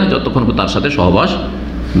গায়রা, যতক্ষণ তার সাথে সহবাস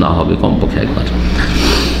না হবে কমপক্ষে একবার।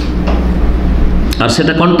 আর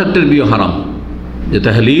সেটা কন্ট্রাক্টের বিয়ে হারাম, যে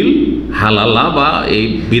তাহলিল হালালা বা এই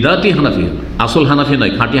বিদাতি হানাফি, আসল হানাফি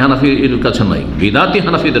নয়, খাঁটি হানাফির কাছে নয়, বিদাতি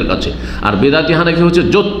হানাফিদের কাছে। আর বিদাতি হানাফি হচ্ছে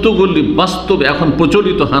যতগুলি বাস্তবে এখন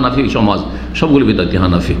প্রচলিত হানাফি সমাজ সবগুলি বিদাতি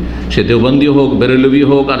হানাফি, সে দেওবন্দি হোক, বেরেলভি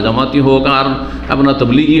হোক, আর জামাতি হোক, আর আপনার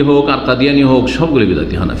তবলিগি হোক, আর কাদিয়ানি হোক, সবগুলি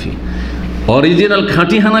বিদাতি হানাফি। অরিজিনাল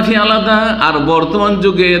খাঁটি হানাফি আলাদা, আর বর্তমান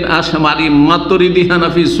যুগের আশমারি মাতরিদি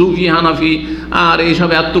হানাফি, সুফি হানাফি, আর এইসব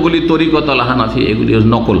এতগুলি তরিকতলা হানাফি, এগুলি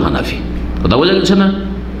নকল হানাফি। কথা বোঝা গেছে না?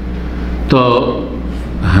 তো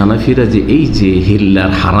হানাফিরা যে এই যে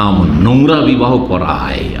হিল্লার হারাম নোংরা বিবাহ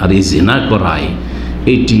করায় আর এই জিনা করায়,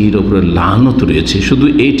 এইটির ওপরে লানত রয়েছে। শুধু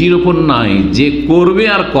এইটির ওপর নয়, যে করবে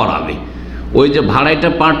আর করাবে, ওই যে ভাড়াইটা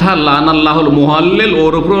পাঠা লান আল্লাহুল মুহাল্লিল,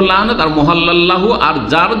 ওর উপরেও লানত, আর মুহাল্লাল্লাহু, আর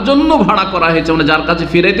যার জন্য ভাড়া করা হয়েছে, মানে যার কাছে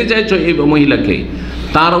ফিরাইতে চাইছো এই মহিলাকে,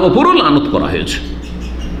 তার ওপরও লানত করা হয়েছে।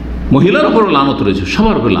 মহিলার ওপরও লানত রয়েছে,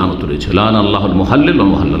 সবার উপরে লানত রয়েছে। লান আল্লাহুল মুহাল্লিল ওয়া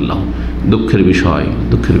মুহাল্লাল্লাহু। দুঃখের বিষয়,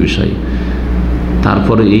 দুঃখের বিষয়।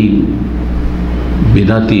 তারপরে এই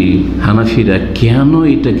বিদাতি হানাফিরা কেন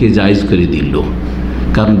এটাকে জায়েজ করে দিল?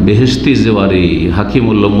 কারণ বেহেশতি জেওয়ারি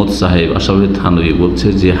হাকিমুল্লাহ মোদ সাহেব আশরাফ থানভী বলছে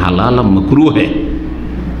যে হালাল মাকরুহ হ্যায়,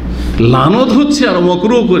 লানত হচ্ছে আর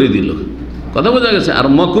মাকরুহ করে দিল। কথা বোঝা গেছে? আর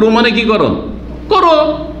মাকরুহ মানে কি? করো করো।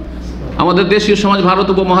 আমাদের দেশীয় সমাজ ভারত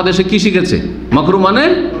উপমহাদেশে কি শিখেছে? মাকরুহ মানে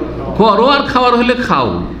করো, আর খাওয়ার হলে খাও।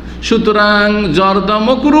 সুতরাং জর্দা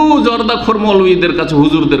মাকরুহ, জর্দা খোর মৌলবীদের কাছে,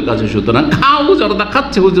 হুজুরদের কাছে, সুতরাং খাও, জর্দা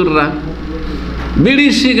খাচ্ছে হুজুররা। বিড়ি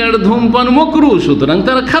সিগারেট ধূমপান মাকরুহ, সুতরাং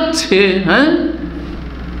তারা খাচ্ছে। হ্যাঁ,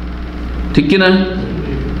 ঠিক কিনা?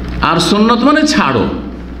 আর সুন্নত মানে ছাড়ো।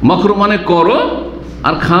 মাকরুহ মানে করো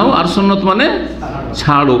আর খাও, আর সুন্নত মানে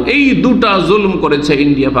ছাড়ো। এই দুটা জুলুম করেছে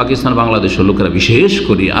ইন্ডিয়া, পাকিস্তান, বাংলাদেশের লোকেরা বিশেষ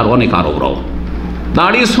করে, আর অনেক আরবরাও।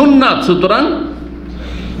 দাড়ি সুন্নাত, সুতরাং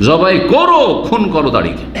জবাই করো, খুন করো,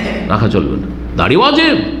 দাড়িকে রাখা চলবে না। দাড়ি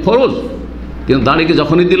ওয়াজিব, ফরজ, কিন্তু দাড়িকে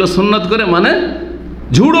যখনই দিল সুন্নাত করে, মানে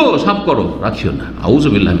ঝুড়ো, সাফ করো, রাখিও না। আউযু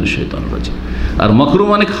বিল্লাহি মিনাশ শাইতানির রাজিম। আর মাকরুহ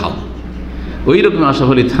মানে খাও। ওই রকম আশরাফ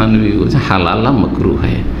আলী থানভী বলছে হালাল মাকরুহ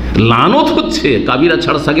হয়, লানত হচ্ছে। কাবিরা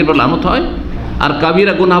ছাড়া সাগীর পর লানত হয়, আর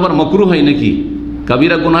কাবিরা গুনাহ আবার মাকরুহ হয় নাকি?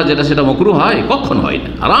 কাবিরা গুনাহ যেটা সেটা মাকরুহ হয়? কখন হয় না,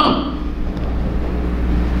 হারাম।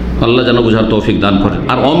 আল্লাহ যেন বোঝার তৌফিক দান করেন।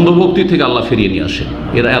 আর অন্ধভক্তি থেকে আল্লাহ ফিরিয়ে নিয়ে আসে।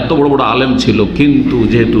 এরা এত বড় বড় আলেম ছিল, কিন্তু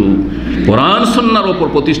যেহেতু কোরআন সুন্নাহর ওপর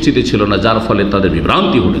প্রতিষ্ঠিত ছিল না, যার ফলে তাদের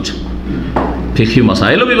বিভ্রান্তি ঘটেছে, ফিকহি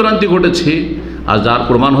মাসাইলও বিভ্রান্তি ঘটেছে। আর যার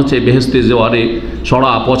প্রমাণ হচ্ছে বেহেশতে জেওয়ারে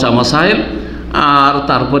সড়া পচা মাসাইল, আর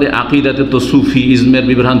তারপরে আকিদাতে তো সুফি ইজমের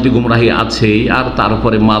বিভ্রান্তি গুমরাহি আছেই, আর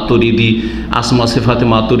তারপরে মাতুরিদি, আসমা সিফাতে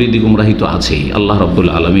মাতুরিদি গুমরাহি তো আছেই। আল্লাহ রাব্বুল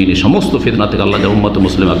আলামিন এই সমস্ত ফিতনা থেকে আল্লাহ যেন উম্মত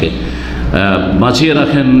মুসলিমাকে বাঁচিয়ে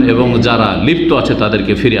রাখেন, এবং যারা লিপ্ত আছে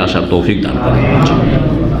তাদেরকে ফিরে আসার তৌফিক দান করেন।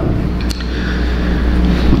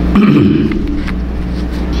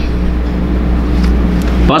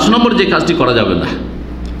 5 নম্বর যে কাজটি করা যাবে না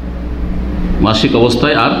মাসিক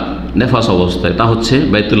অবস্থায় আর নেফাস অবস্থায়, তা হচ্ছে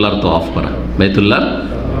বাইতুল্লাহর তওয়াফ করা। বাইতুল্লাহর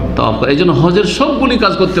তওয়াফ করা, এই জন্য হজের সবগুলি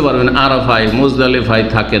কাজ করতে পারবেন। আরাফায়, মুজদালিফায়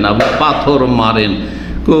থাকেন, আপনি পাথর মারেন,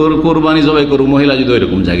 কোরবানি জবাই করুন, মহিলা যদি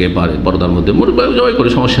ওইরকম জায়গায় পারে, পর্দার মধ্যে জবাই করে,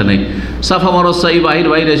 সমস্যা নেই। সাফা মারওয়া সাই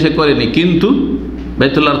বাইরে এসে করেনি, কিন্তু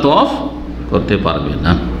বাইতুল্লাহর তওয়াফ করতে পারবে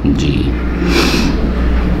না। জি,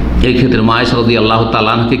 এই ক্ষেত্রে মা আয়েশা রাদিয়াল্লাহু তাআলা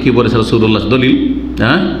আনহাকে কি বলেছে রাসূলুল্লাহ? দলিল,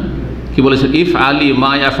 হ্যাঁ, কি বলেছে? ইফ আলি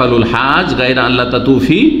মা ইয়াফালুল হাজ গায়রা আল্লাহ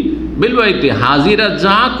তাতুফি বিল বাইতি। হাজিরা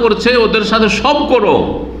যা করছে ওদের সাথে সব করো,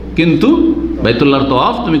 কিন্তু বাইতুল্লাহর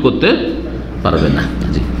তওয়াফ তুমি করতে পারবে না।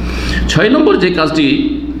 জি। 6 নম্বর যে কাজটি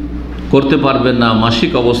করতে পারবেন না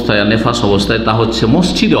মাসিক অবস্থায় আর নেফাস অবস্থায়, তা হচ্ছে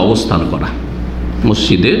মসজিদে অবস্থান করা,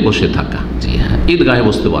 মসজিদে বসে থাকা। জি হ্যাঁ, ঈদগাহে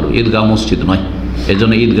বসতে পারবে, ঈদগাহ মসজিদ নয়। এই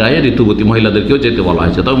জন্য ঈদগাহে ঋতুবতী মহিলাদেরকেও যেতে বলা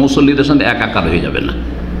হয়েছে, তবে মুসল্লিদের সঙ্গে একাকার হয়ে যাবে না।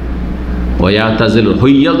 ওয়াতাজিল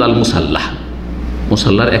হইয়াদ আল মুসাল্লাহ,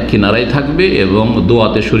 মুসাল্লার এক কিনারায় থাকবে এবং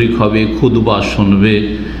দোয়াতে শরিক হবে, খুতবা শুনবে।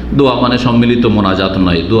 দোয়া মানে সম্মিলিত মোনাজাত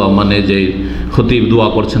নয়, দোয়া মানে যে খতিব দোয়া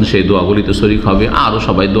করছেন সেই দোয়াগুলিতে শরিক হবে, আরও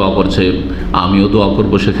সবাই দোয়া করছে, আমিও দোয়া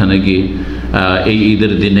করব সেখানে গিয়ে এই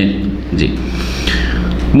ঈদের দিনে। জি,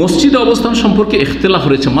 মসজিদ অবস্থান সম্পর্কে ইখতিলাফ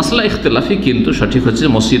রয়েছে, মাসলা ইখতিলাফি, কিন্তু সঠিক হচ্ছে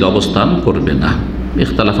মসজিদ অবস্থান করবে না।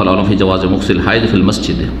 ইখতালাফ আল উলামা ফি জাওয়াজ মুকসিল হাইদ ফিল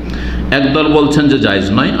মসজিদে। একদল বলছেন যে জায়েজ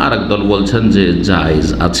নয়, আর একদল বলছেন যে জায়েজ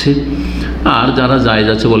আছে। আর যারা জায়েজ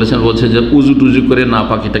আছে বলছে যে উজু টুজু করে না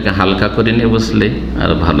পাখিটাকে হালকা করে নিয়ে বসলে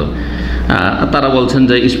আর ভালো। তারা বলছেন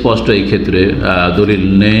যে স্পষ্ট এই ক্ষেত্রে দলিল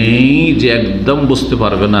নেই যে একদম বুঝতে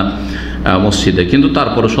পারবে না মসজিদে, কিন্তু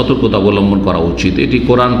তারপরে সতর্কতা অবলম্বন করা উচিত। এটি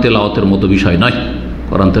কোরআন তেলাওয়াতের মতো বিষয় নয়,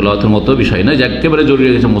 কোরআন তেলাওয়াতের মতো বিষয় নয় যে একেবারে জরুরি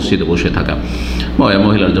গেছে মসজিদে বসে থাকা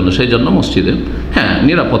মহিলার জন্য। সেই জন্য মসজিদে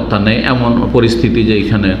নিরাপত্তা নেই, এমন পরিস্থিতি যে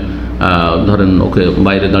এখানে ধরেন ওকে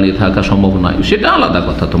বাইরে দাঁড়িয়ে থাকা সম্ভব নয়, সেটা আলাদা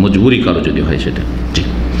কথা, তো মজবুরি কারো যদি হয় সেটা ঠিক।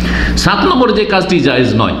 7 নম্বর যে কাজটি জায়েজ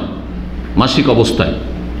নয় মাসিক অবস্থায়,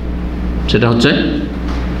 সেটা হচ্ছে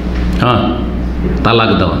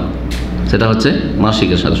তালাক দেওয়া। সেটা হচ্ছে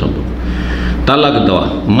মাসিকের সাথে সম্পর্ক, তালাক দেওয়া।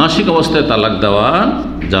 মাসিক অবস্থায় তালাক দেওয়া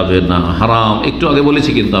যাবে না, হারাম। একটু আগে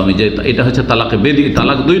বলেছি কিন্তু আমি যে এটা হচ্ছে তালাকে বেদি।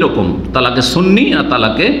 তালাক দুই রকম, তালাকে সুন্নি আর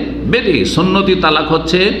তালাকে বেদি। সুন্নতি তালাক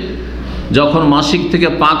হচ্ছে যখন মাসিক থেকে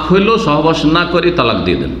পাক হইলো সহবাস না করে তালাক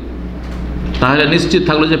দিয়ে দেন, তাহলে নিশ্চিত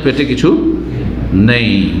থাকলো যে পেটে কিছু নেই।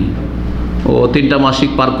 ও 3টা মাসিক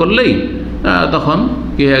পার করলেই তখন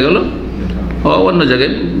কি হয়ে গেল, অন্য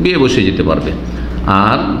জায়গায় বিয়ে বসে যেতে পারবে।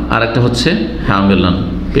 আর আরেকটা হচ্ছে হামিলান,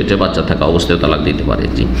 পেটে বাচ্চা থাকা অবস্থায় তালাক দিতে পারে।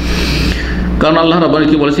 জি, কারণ আল্লাহ রাব্বুল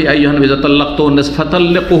কি বলেছে, আইয়ুহান নাবী ইযা তাল্লাকতুন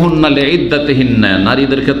ফাতাল্লিকুহুন্না লিইদ্দাতিহিন্না,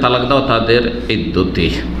 নারীদেরকে তালাক দাও তাদের ইদ্দতে,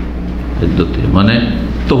 মানে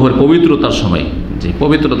তোহর পবিত্রতার সময়। জি,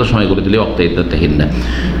 পবিত্রতার সময় করে দিলে ওয়াক্তা ইদ্দাতিহিন্না,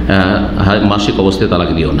 মাসিক অবস্থায় তালাক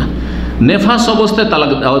দিও না। নেফাস অবস্থায়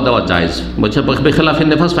তালাক দেওয়া জায়েজ। বলছে বেখিলাফি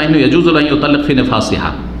নেফাস ফাইনু ইয়াজুজু আন ইউতাল্লিক ফি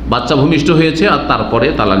নেফাসিহা, বাচ্চা ভূমিষ্ঠ হয়েছে আর তারপরে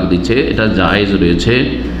তালাক দিচ্ছে, এটা জায়েজ রয়েছে।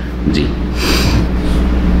 জি,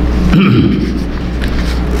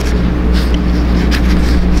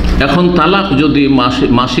 এখন তালাক যদি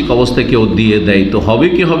মাসিক অবস্থায় কেউ দিয়ে দেয় তো হবে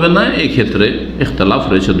কি হবে না, এই ক্ষেত্রে ইখতিলাফ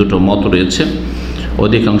রয়েছে, দুটো মত রয়েছে।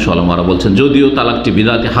 অধিকাংশ ওলামারা বলছেন যদিও তালাকটি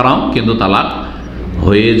বিদাতে হারাম কিন্তু তালাক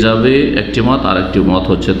হয়ে যাবে, একটি মত। আর একটি মত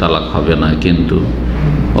হচ্ছে তালাক হবে না, কিন্তু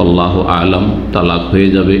আল্লাহু আলাম তালাক হয়ে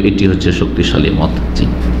যাবে, এটি হচ্ছে শক্তিশালী মত। জি,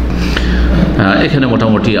 এখানে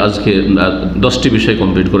মোটামুটি আজকে 10টি বিষয়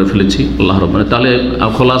কমপ্লিট করে ফেলেছি আল্লাহ রাব্বুল। তাহলে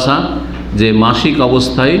খোলাসা যে মাসিক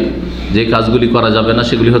অবস্থায় যে কাজগুলি করা যাবে না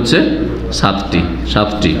সেগুলি হচ্ছে 7টি।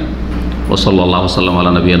 ওয়া সাল্লাল্লাহু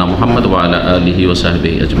আলা নবিয়িনা মুহাম্মদ ওয়া আলা আলিহি ওয়া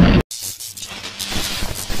সাহবিহি আজমাইন।